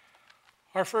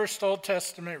 Our first Old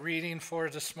Testament reading for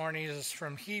this morning is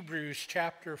from Hebrews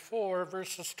chapter 4,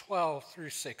 verses 12 through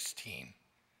 16.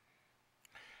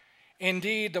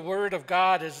 Indeed, the word of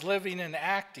God is living and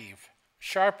active,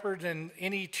 sharper than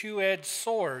any two-edged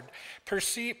sword,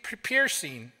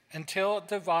 piercing until it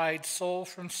divides soul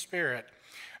from spirit,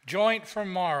 joint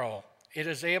from marrow. It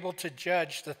is able to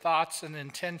judge the thoughts and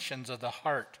intentions of the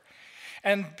heart.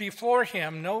 And before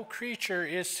him no creature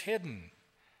is hidden,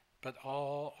 but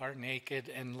all are naked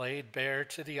and laid bare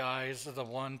to the eyes of the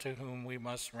one to whom we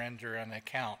must render an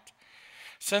account.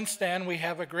 Since then we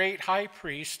have a great high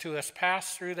priest who has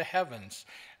passed through the heavens,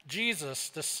 Jesus,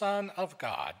 the Son of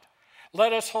God.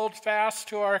 Let us hold fast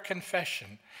to our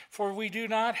confession, for we do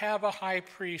not have a high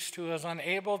priest who is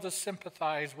unable to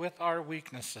sympathize with our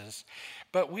weaknesses,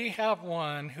 but we have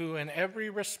one who in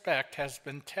every respect has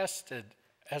been tested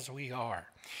as we are,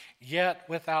 yet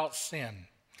without sin.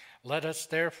 Let us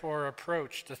therefore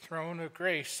approach the throne of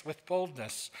grace with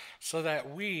boldness, so that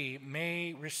we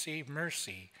may receive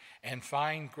mercy and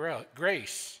find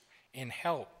grace in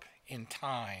help in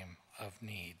time of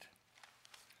need.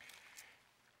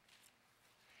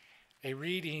 A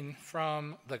reading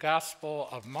from the Gospel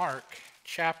of Mark,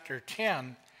 chapter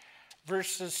 10,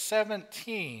 verses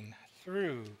 17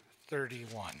 through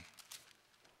 31.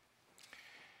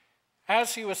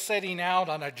 As he was setting out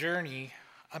on a journey,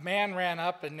 a man ran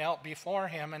up and knelt before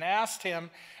him and asked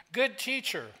him, "Good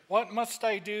teacher, what must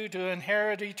I do to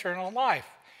inherit eternal life?"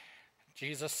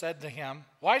 Jesus said to him,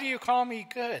 "Why do you call me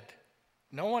good?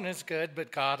 No one is good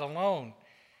but God alone.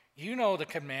 You know the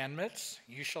commandments.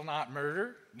 You shall not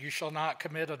murder. You shall not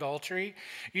commit adultery.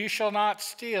 You shall not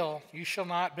steal. You shall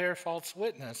not bear false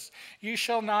witness. You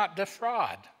shall not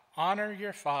defraud. Honor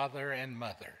your father and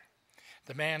mother."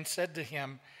 The man said to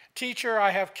him, "Teacher,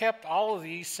 I have kept all of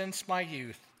these since my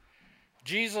youth."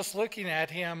 Jesus, looking at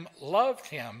him, loved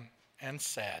him and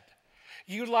said,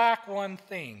 "You lack one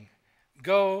thing.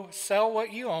 Go, sell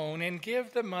what you own and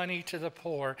give the money to the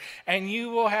poor, and you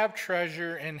will have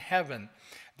treasure in heaven.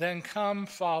 Then come,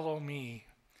 follow me."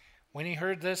 When he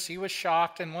heard this, he was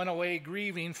shocked and went away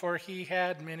grieving, for he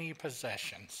had many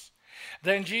possessions.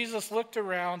 Then Jesus looked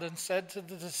around and said to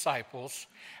the disciples,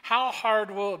 "How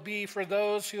hard will it be for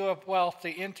those who have wealth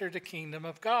to enter the kingdom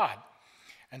of God?"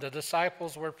 And the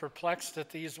disciples were perplexed at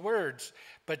these words.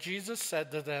 But Jesus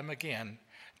said to them again,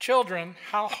 "Children,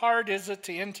 how hard is it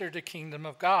to enter the kingdom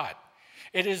of God?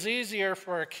 It is easier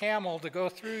for a camel to go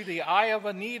through the eye of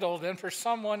a needle than for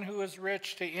someone who is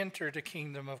rich to enter the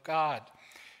kingdom of God."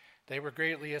 They were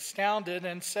greatly astounded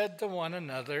and said to one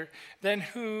another, "Then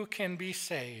who can be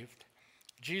saved?"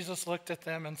 Jesus looked at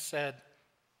them and said,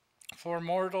 "For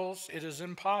mortals it is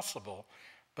impossible,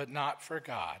 but not for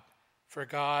God. For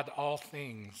God all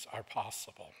things are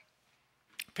possible."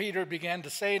 Peter began to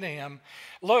say to him,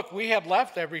 "Look, we have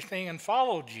left everything and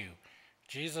followed you."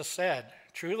 Jesus said,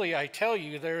 "Truly I tell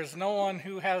you, there is no one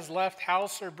who has left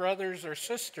house or brothers or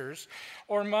sisters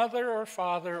or mother or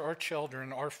father or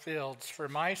children or fields for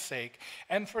my sake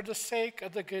and for the sake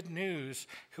of the good news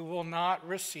who will not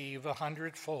receive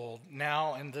 100-fold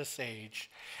now in this age,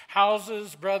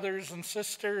 houses, brothers and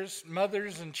sisters,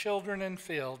 mothers and children and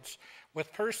fields,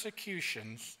 with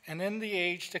persecutions, and in the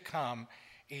age to come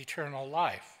eternal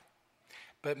life.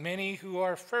 But many who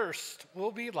are first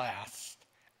will be last,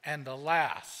 and the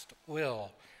last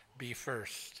will be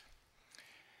first."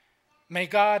 May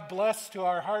God bless to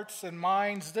our hearts and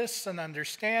minds this an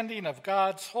understanding of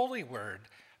God's holy word.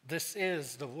 This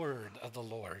is the word of the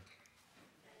Lord.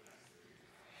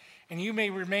 And you may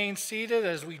remain seated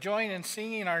as we join in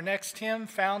singing our next hymn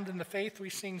found in the Faith We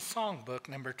Sing songbook,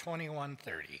 number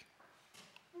 2130.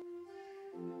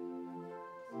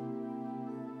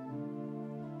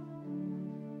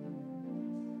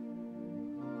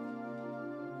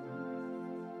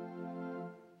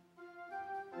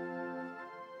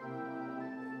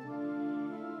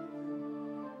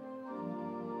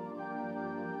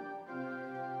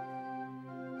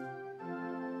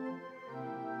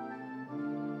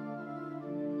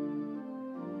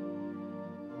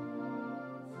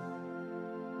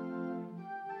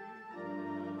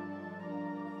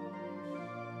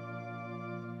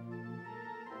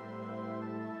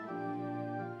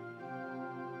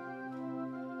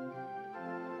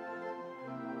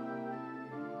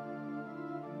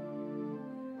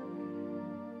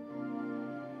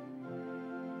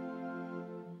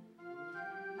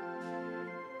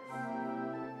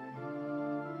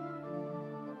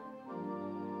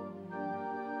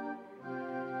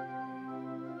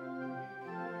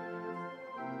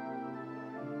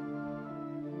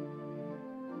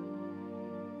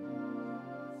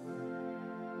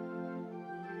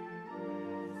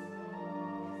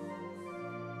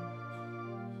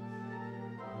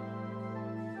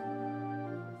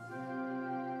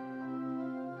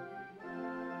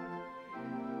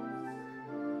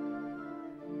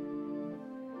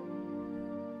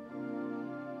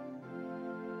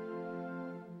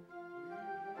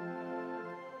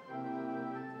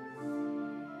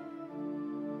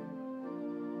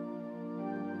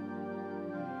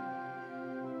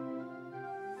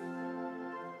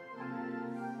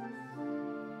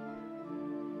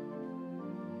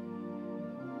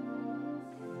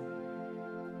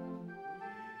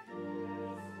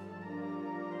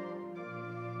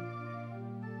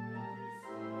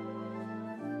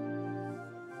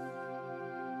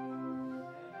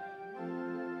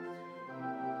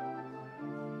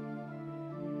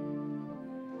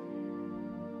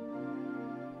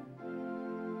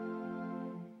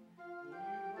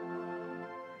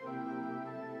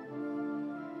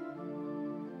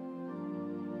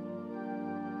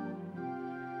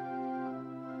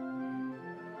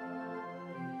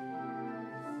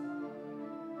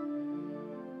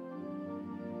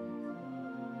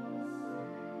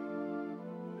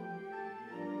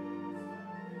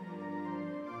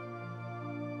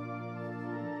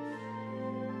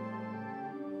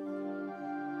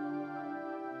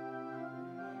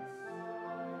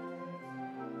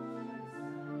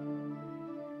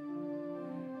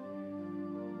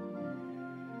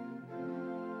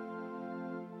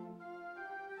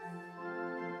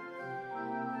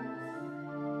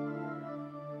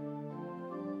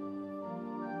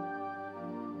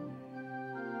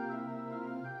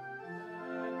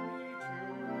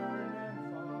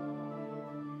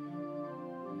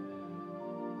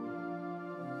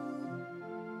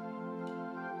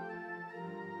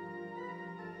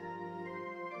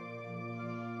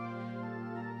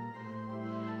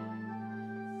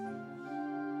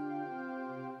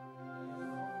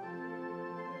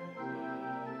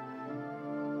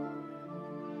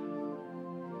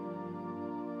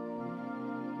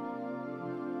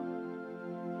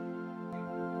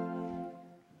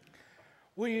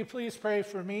 Will you please pray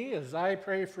for me as I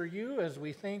pray for you as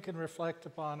we think and reflect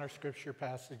upon our scripture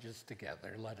passages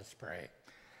together? Let us pray.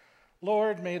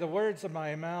 Lord, may the words of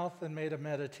my mouth and may the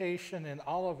meditation in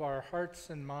all of our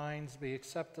hearts and minds be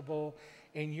acceptable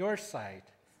in your sight,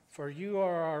 for you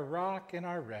are our rock and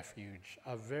our refuge,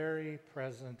 a very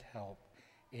present help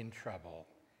in trouble.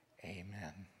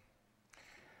 Amen.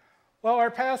 Well,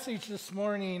 our passage this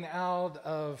morning out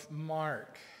of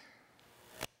Mark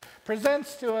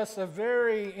presents to us a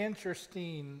very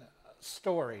interesting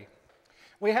story.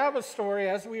 We have a story,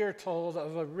 as we are told,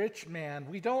 of a rich man.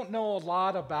 We don't know a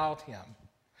lot about him,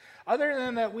 other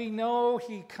than that we know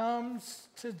he comes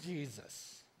to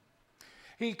Jesus.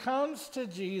 He comes to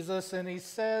Jesus and he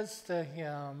says to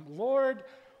him, Lord,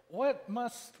 what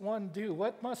must one do?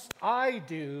 What must I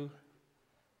do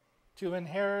to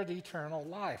inherit eternal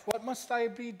life? What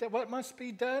must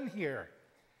be done here?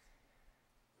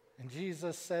 And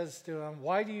Jesus says to him,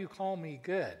 why do you call me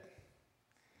good?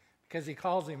 Because he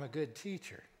calls him a good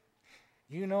teacher.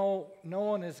 You know, no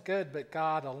one is good but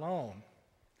God alone.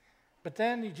 But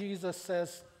then Jesus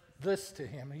says this to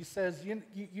him. He says,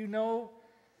 you know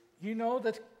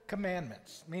the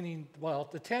commandments, meaning, well,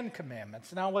 the 10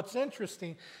 commandments. Now, what's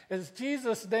interesting is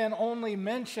Jesus then only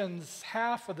mentions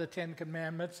half of the 10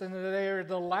 commandments, and they are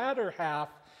the latter half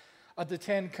of the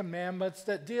 10 commandments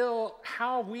that deal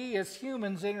how we as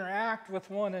humans interact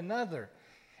with one another.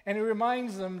 And he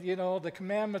reminds them, the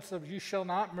commandments of you shall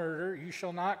not murder, you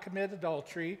shall not commit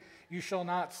adultery, you shall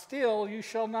not steal, you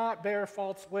shall not bear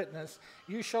false witness,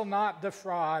 you shall not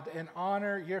defraud, and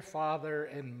honor your father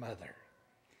and mother.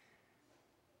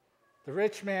 The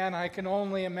rich man, I can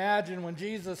only imagine when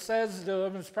Jesus says to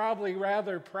him, is probably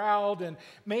rather proud and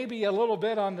maybe a little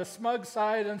bit on the smug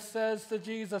side and says to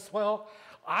Jesus, well,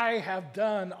 I have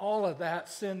done all of that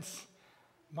since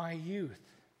my youth.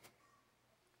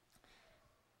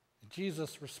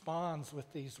 Jesus responds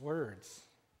with these words.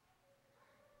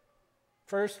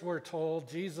 First, we're told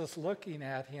Jesus, looking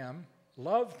at him,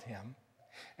 loved him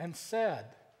and said,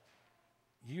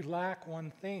 you lack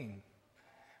one thing.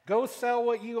 Go sell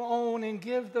what you own and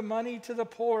give the money to the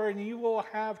poor, and you will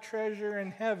have treasure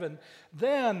in heaven.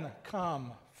 Then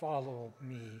come, follow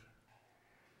me.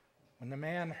 When the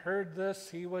man heard this,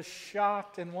 he was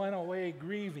shocked and went away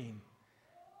grieving,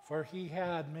 for he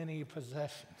had many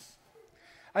possessions.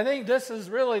 I think this is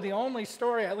really the only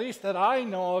story, at least that I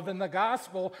know of in the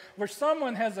gospel, where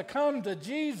someone has come to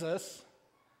Jesus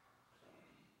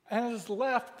and has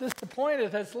left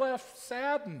disappointed, has left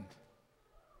saddened.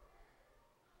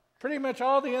 Pretty much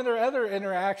all the other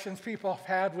interactions people have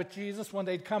had with Jesus when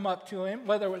they'd come up to him,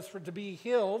 whether it was to be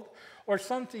healed or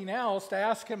something else, to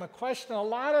ask him a question, a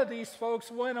lot of these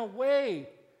folks went away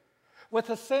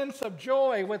with a sense of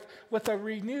joy, with a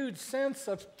renewed sense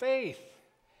of faith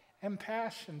and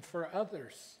passion for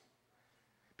others.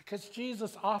 Because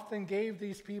Jesus often gave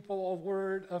these people a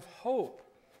word of hope.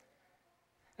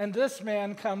 And this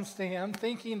man comes to him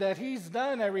thinking that he's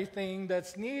done everything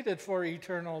that's needed for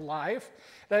eternal life,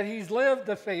 that he's lived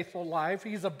a faithful life,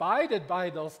 he's abided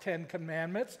by those 10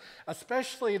 commandments,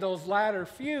 especially those latter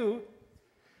few,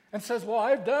 and says, well,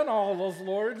 I've done all those,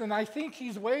 Lord, and I think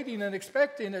he's waiting and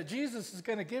expecting that Jesus is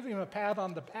going to give him a pat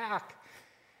on the back.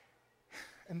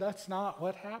 And that's not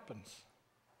what happens.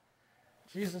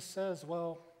 Jesus says,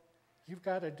 well, you've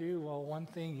got to do, one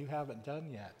thing you haven't done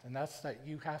yet, and that's that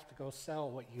you have to go sell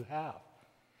what you have.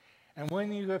 And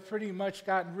when you have pretty much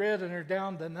gotten rid and are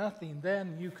down to nothing,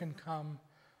 then you can come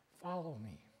follow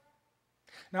me.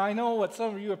 Now, I know what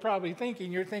some of you are probably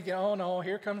thinking. You're thinking, oh no,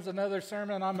 here comes another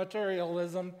sermon on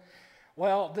materialism.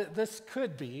 Well, this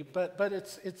could be, but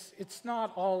it's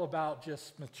not all about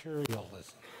just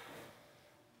materialism.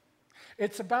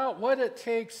 It's about what it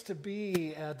takes to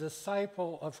be a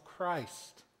disciple of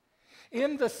Christ,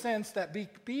 in the sense that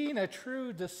being a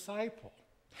true disciple,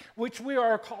 which we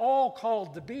are all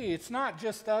called to be, it's not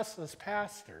just us as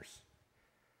pastors.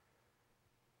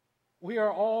 We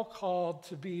are all called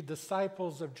to be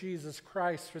disciples of Jesus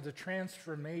Christ for the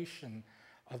transformation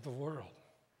of the world.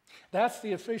 That's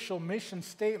the official mission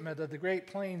statement of the Great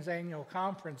Plains Annual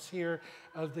Conference here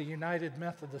of the United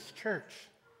Methodist Church.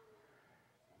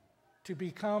 To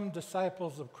become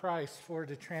disciples of Christ for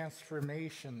the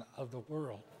transformation of the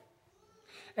world.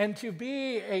 And to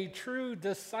be a true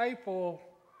disciple,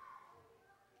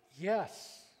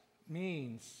 yes,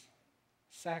 means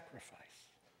sacrifice.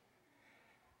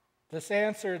 This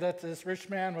answer that this rich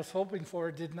man was hoping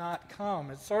for did not come.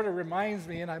 It sort of reminds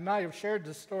me, and I might have shared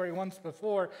this story once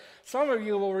before, some of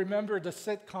you will remember the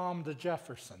sitcom The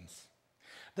Jeffersons.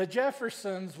 The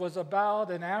Jeffersons was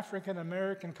about an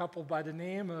African-American couple by the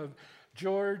name of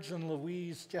George and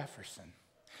Louise Jefferson.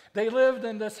 They lived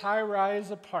in this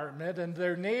high-rise apartment, and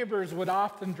their neighbors would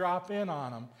often drop in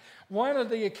on them. One of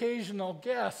the occasional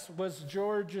guests was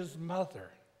George's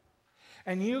mother.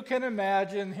 And you can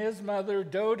imagine his mother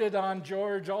doted on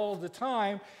George all the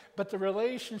time, but the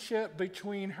relationship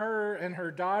between her and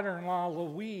her daughter-in-law,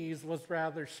 Louise, was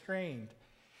rather strained.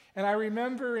 And I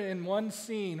remember in one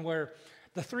scene where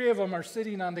the three of them are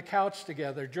sitting on the couch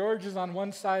together. George is on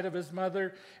one side of his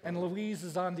mother, and Louise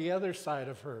is on the other side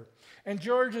of her. And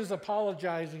George is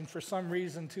apologizing for some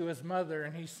reason to his mother,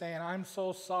 and he's saying, "I'm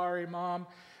so sorry, Mom.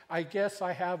 I guess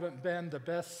I haven't been the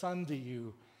best son to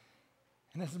you."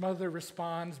 And his mother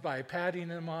responds by patting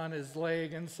him on his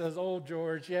leg and says, "Oh,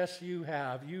 George, yes, you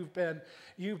have. You've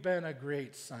been a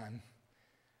great son."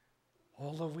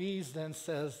 Well, Louise then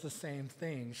says the same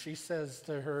thing. She says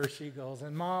to her, she goes,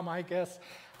 "And Mom, I guess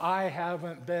I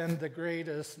haven't been the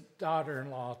greatest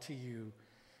daughter-in-law to you."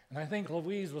 And I think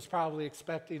Louise was probably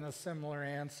expecting a similar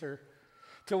answer,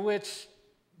 to which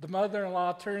the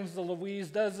mother-in-law turns to Louise,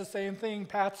 does the same thing,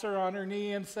 pats her on her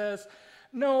knee and says,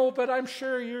 "No, but I'm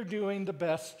sure you're doing the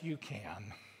best you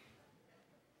can."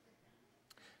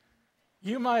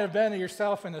 You might have been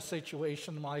yourself in a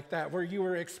situation like that, where you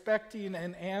were expecting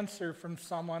an answer from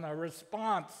someone, a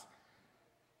response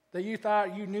that you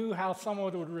thought you knew how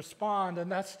someone would respond,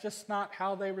 and that's just not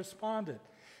how they responded.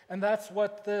 And that's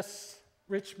what this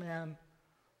rich man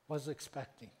was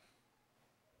expecting.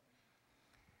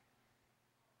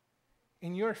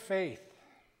 In your faith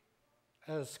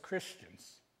as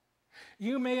Christians,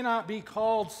 you may not be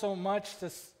called so much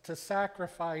to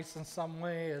sacrifice in some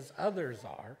way as others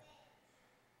are.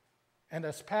 And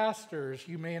as pastors,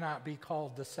 you may not be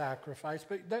called to sacrifice,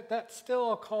 but that's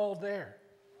still a call there.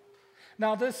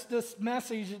 Now, this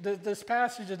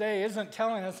passage today isn't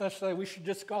telling us necessarily we should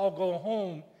just all go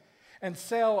home and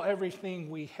sell everything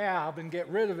we have and get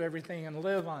rid of everything and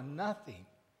live on nothing.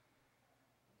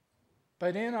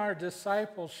 But in our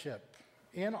discipleship,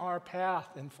 in our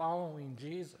path in following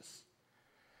Jesus,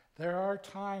 there are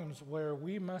times where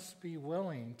we must be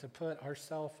willing to put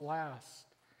ourselves last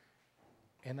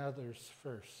and others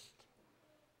first.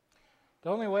 The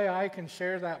only way I can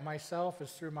share that myself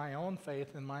is through my own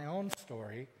faith and my own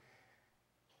story.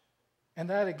 And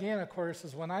that, again, of course,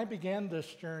 is when I began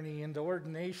this journey into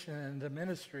ordination and into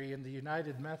ministry in the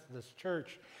United Methodist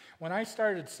Church. When I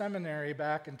started seminary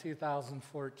back in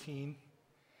 2014,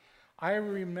 I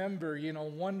remember,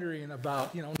 wondering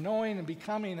about, knowing and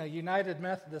becoming a United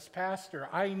Methodist pastor.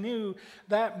 I knew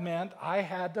that meant I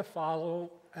had to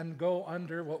follow and go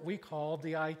under what we call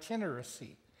the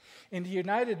itineracy. In the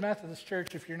United Methodist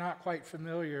Church, if you're not quite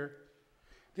familiar,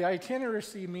 the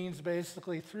itineracy means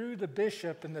basically through the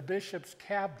bishop and the bishop's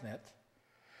cabinet,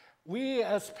 we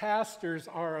as pastors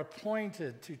are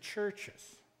appointed to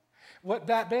churches. What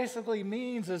that basically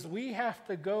means is we have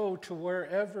to go to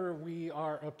wherever we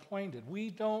are appointed. We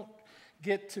don't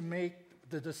get to make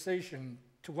the decision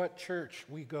to what church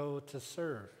we go to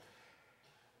serve.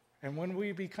 And when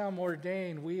we become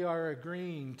ordained, we are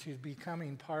agreeing to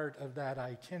becoming part of that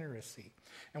itineracy.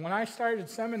 And when I started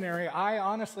seminary, I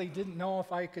honestly didn't know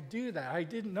if I could do that. I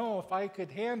didn't know if I could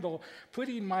handle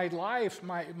putting my life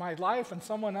in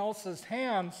someone else's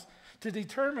hands to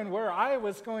determine where I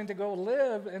was going to go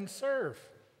live and serve.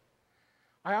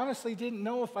 I honestly didn't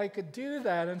know if I could do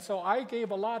that, and so I gave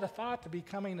a lot of thought to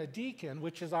becoming a deacon,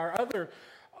 which is our other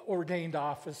ordained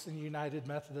office in the United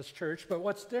Methodist Church. But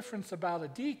what's different about a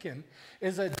deacon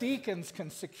is that deacons can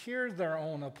secure their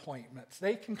own appointments.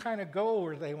 They can kind of go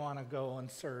where they want to go and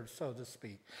serve, so to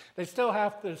speak. They still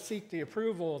have to seek the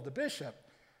approval of the bishop,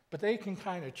 but they can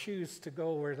kind of choose to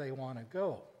go where they want to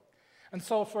go. And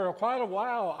so for quite a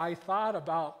while, I thought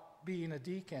about being a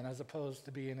deacon as opposed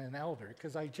to being an elder,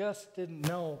 because I just didn't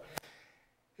know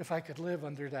if I could live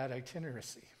under that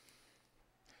itineracy.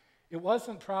 It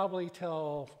wasn't probably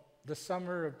till the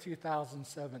summer of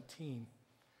 2017.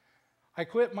 I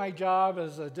quit my job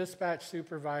as a dispatch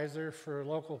supervisor for a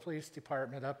local police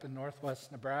department up in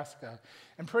northwest Nebraska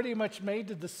and pretty much made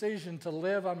the decision to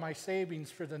live on my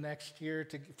savings for the next year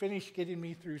to finish getting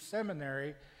me through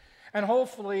seminary and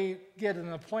hopefully get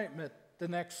an appointment the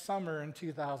next summer in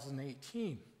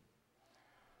 2018.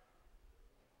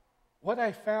 What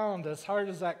I found, as hard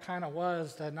as that kind of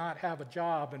was to not have a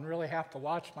job and really have to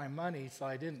watch my money so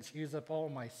I didn't use up all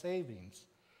my savings,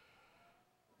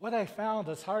 what I found,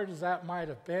 as hard as that might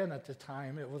have been at the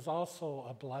time, it was also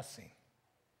a blessing.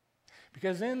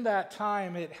 Because in that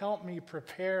time, it helped me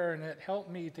prepare and it helped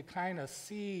me to kind of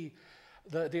see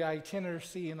the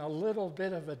itineracy in a little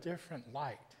bit of a different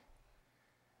light.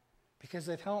 Because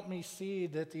it helped me see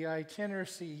that the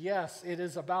itineracy, yes, it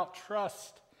is about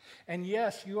trust And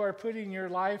yes, you are putting your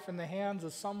life in the hands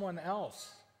of someone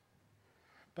else.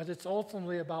 But it's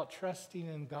ultimately about trusting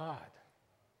in God.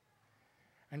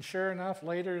 And sure enough,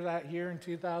 later that year in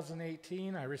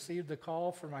 2018, I received a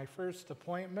call for my first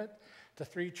appointment to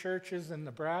 3 churches in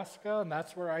Nebraska, and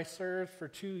that's where I served for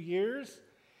 2 years.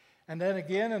 And then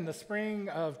again in the spring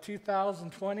of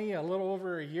 2020, a little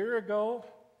over a year ago,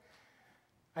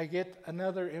 I get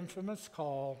another infamous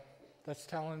call that's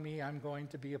telling me I'm going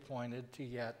to be appointed to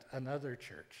yet another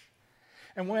church.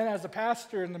 And when, as a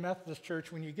pastor in the Methodist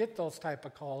Church, when you get those type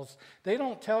of calls, they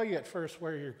don't tell you at first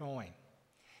where you're going.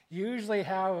 You usually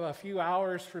have a few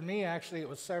hours. For me, actually, it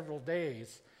was several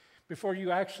days before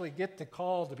you actually get the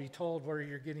call to be told where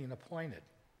you're getting appointed.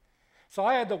 So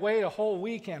I had to wait a whole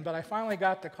weekend, but I finally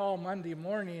got the call Monday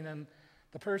morning, and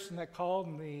the person that called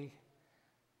me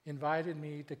invited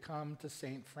me to come to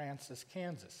St. Francis,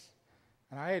 Kansas.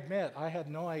 And I admit, I had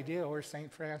no idea where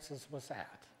St. Francis was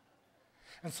at.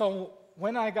 And so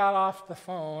when I got off the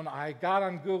phone, I got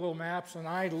on Google Maps and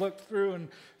I looked through and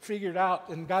figured out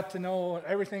and got to know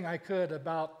everything I could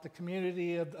about the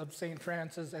community of St.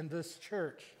 Francis and this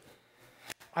church.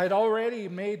 I'd already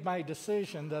made my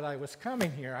decision that I was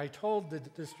coming here. I told the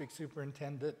district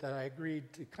superintendent that I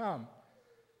agreed to come.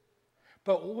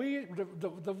 But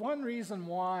the one reason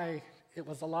why it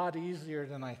was a lot easier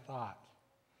than I thought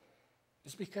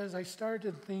is because I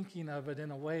started thinking of it in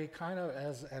a way kind of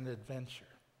as an adventure.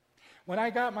 When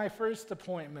I got my first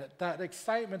appointment, that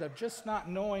excitement of just not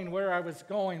knowing where I was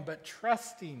going, but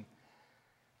trusting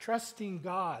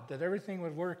God that everything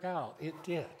would work out, it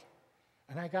did.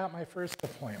 And I got my first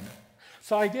appointment.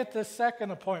 So I get this second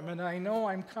appointment, and I know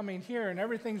I'm coming here, and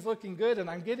everything's looking good,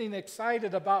 and I'm getting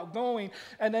excited about going.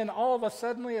 And then all of a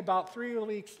sudden, about 3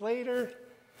 weeks later,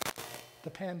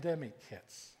 the pandemic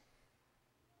hits.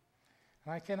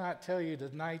 And I cannot tell you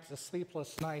the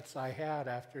sleepless nights I had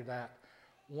after that,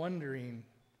 wondering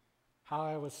how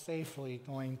I was safely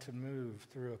going to move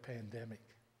through a pandemic.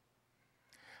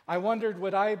 I wondered,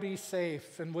 would I be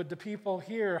safe? And would the people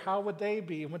here, how would they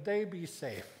be? Would they be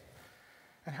safe?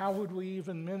 And how would we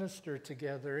even minister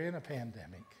together in a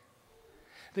pandemic?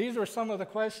 These were some of the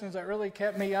questions that really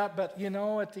kept me up, but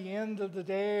at the end of the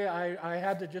day, I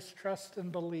had to just trust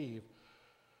and believe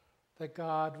that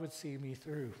God would see me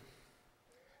through.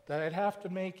 That I'd have to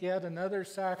make yet another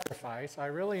sacrifice. I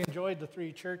really enjoyed the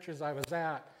 3 churches I was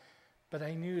at, but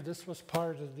I knew this was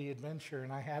part of the adventure,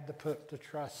 and I had to put the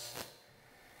trust.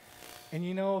 And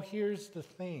here's the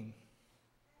thing.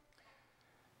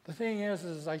 The thing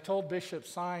is I told Bishop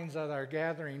Sines at our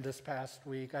gathering this past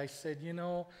week, I said,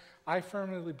 I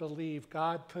firmly believe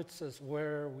God puts us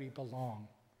where we belong.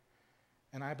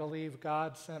 And I believe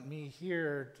God sent me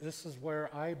here. This is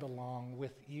where I belong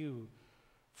with you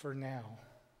for now.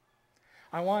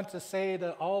 I want to say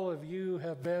that all of you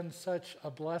have been such a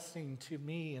blessing to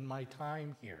me in my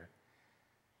time here.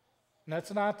 And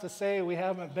that's not to say we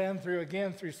haven't been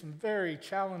through some very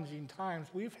challenging times.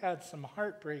 We've had some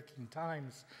heartbreaking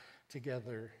times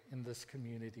together in this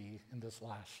community in this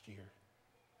last year.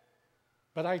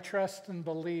 But I trust and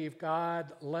believe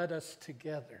God led us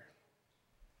together.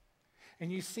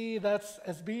 And you see, that's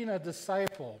as being a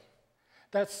disciple,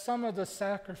 that's some of the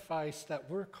sacrifice that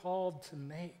we're called to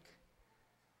make.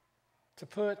 To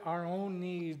put our own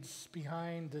needs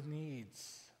behind the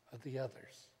needs of the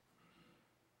others.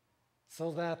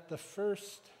 So that the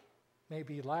first may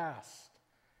be last,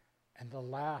 and the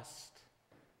last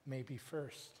may be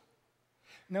first.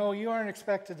 No, you aren't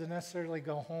expected to necessarily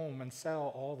go home and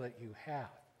sell all that you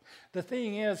have. The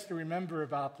thing is to remember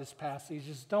about this passage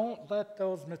is don't let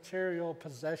those material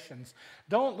possessions,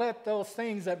 don't let those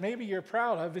things that maybe you're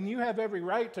proud of, and you have every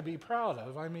right to be proud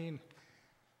of.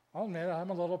 I'll admit, I'm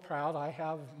a little proud. I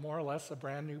have more or less a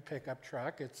brand new pickup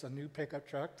truck. It's a new pickup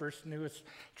truck, first newest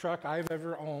truck I've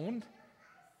ever owned.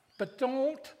 But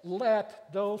don't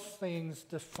let those things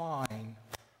define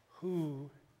who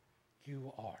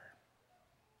you are.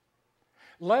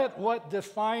 Let what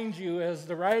defines you, as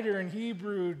the writer in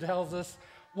Hebrew tells us,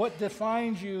 what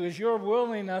defines you is your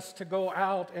willingness to go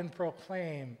out and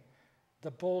proclaim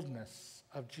the boldness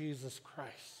of Jesus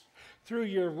Christ. Through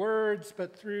your words,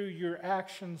 but through your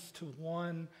actions to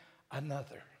one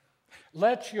another.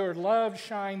 Let your love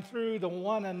shine through to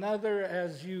one another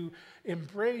as you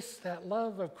embrace that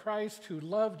love of Christ who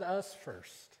loved us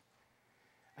first.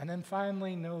 And then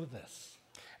finally, know this.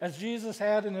 As Jesus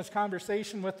had in his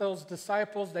conversation with those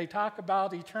disciples, they talk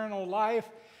about eternal life,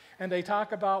 and they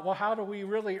talk about, well, how do we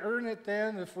really earn it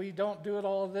then if we don't do it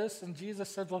all of this? And Jesus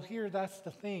said, well, that's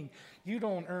the thing. You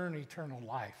don't earn eternal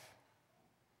life.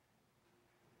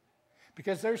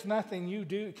 Because there's nothing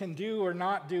you can do or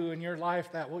not do in your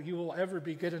life that you will ever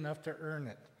be good enough to earn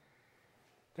it.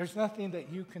 There's nothing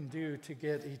that you can do to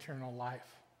get eternal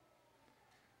life.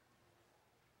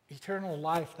 Eternal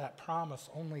life, that promise,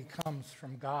 only comes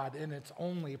from God, and it's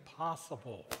only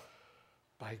possible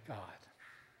by God.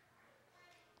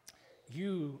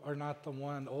 You are not the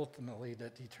one ultimately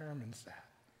that determines that.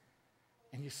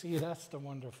 And you see, that's the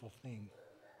wonderful thing.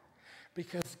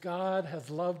 Because God has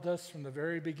loved us from the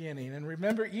very beginning. And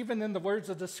remember, even in the words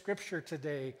of the scripture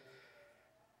today,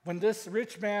 when this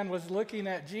rich man was looking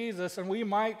at Jesus, and we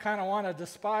might kind of want to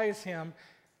despise him,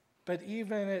 but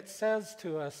even it says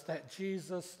to us that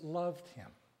Jesus loved him.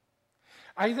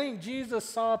 I think Jesus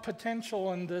saw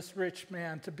potential in this rich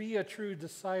man to be a true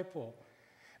disciple.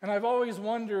 And I've always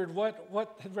wondered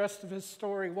what the rest of his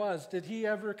story was. Did he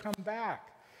ever come back?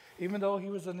 Even though he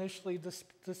was initially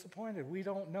disappointed. We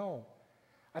don't know.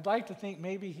 I'd like to think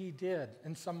maybe he did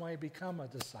in some way become a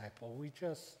disciple. We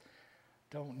just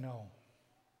don't know.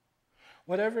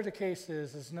 Whatever the case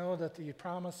is know that the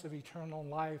promise of eternal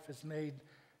life is made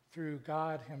through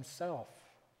God himself,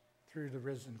 through the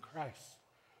risen Christ,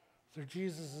 through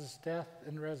Jesus' death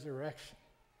and resurrection,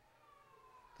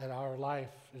 that our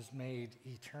life is made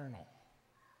eternal.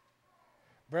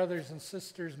 Brothers and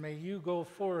sisters, may you go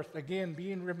forth again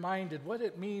being reminded what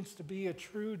it means to be a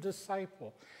true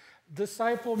disciple.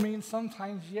 Disciple means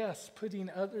sometimes, yes, putting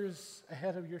others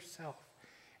ahead of yourself.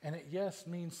 And it, yes,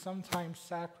 means sometimes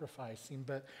sacrificing.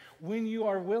 But when you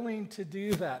are willing to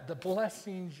do that, the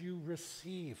blessings you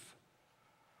receive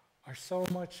are so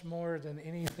much more than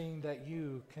anything that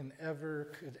you could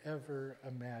ever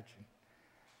imagine.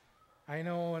 I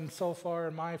know, and so far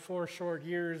in my 4 short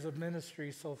years of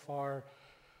ministry so far,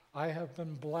 I have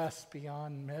been blessed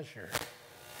beyond measure.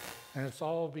 And it's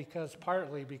all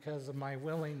partly because of my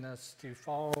willingness to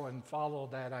follow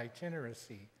that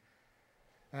itinerary.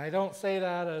 And I don't say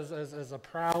that as a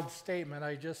proud statement.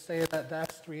 I just say that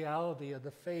that's the reality of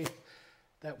the faith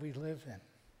that we live in.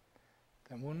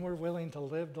 That when we're willing to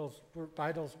live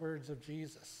by those words of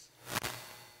Jesus,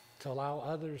 to allow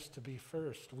others to be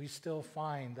first, we still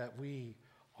find that we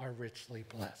are richly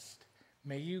blessed.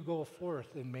 May you go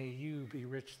forth and may you be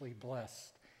richly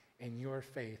blessed in your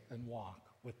faith and walk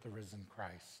with the risen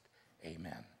Christ.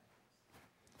 Amen.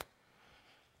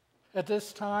 At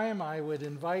this time, I would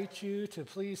invite you to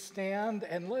please stand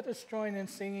and let us join in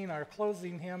singing our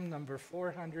closing hymn, number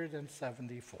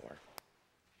 474.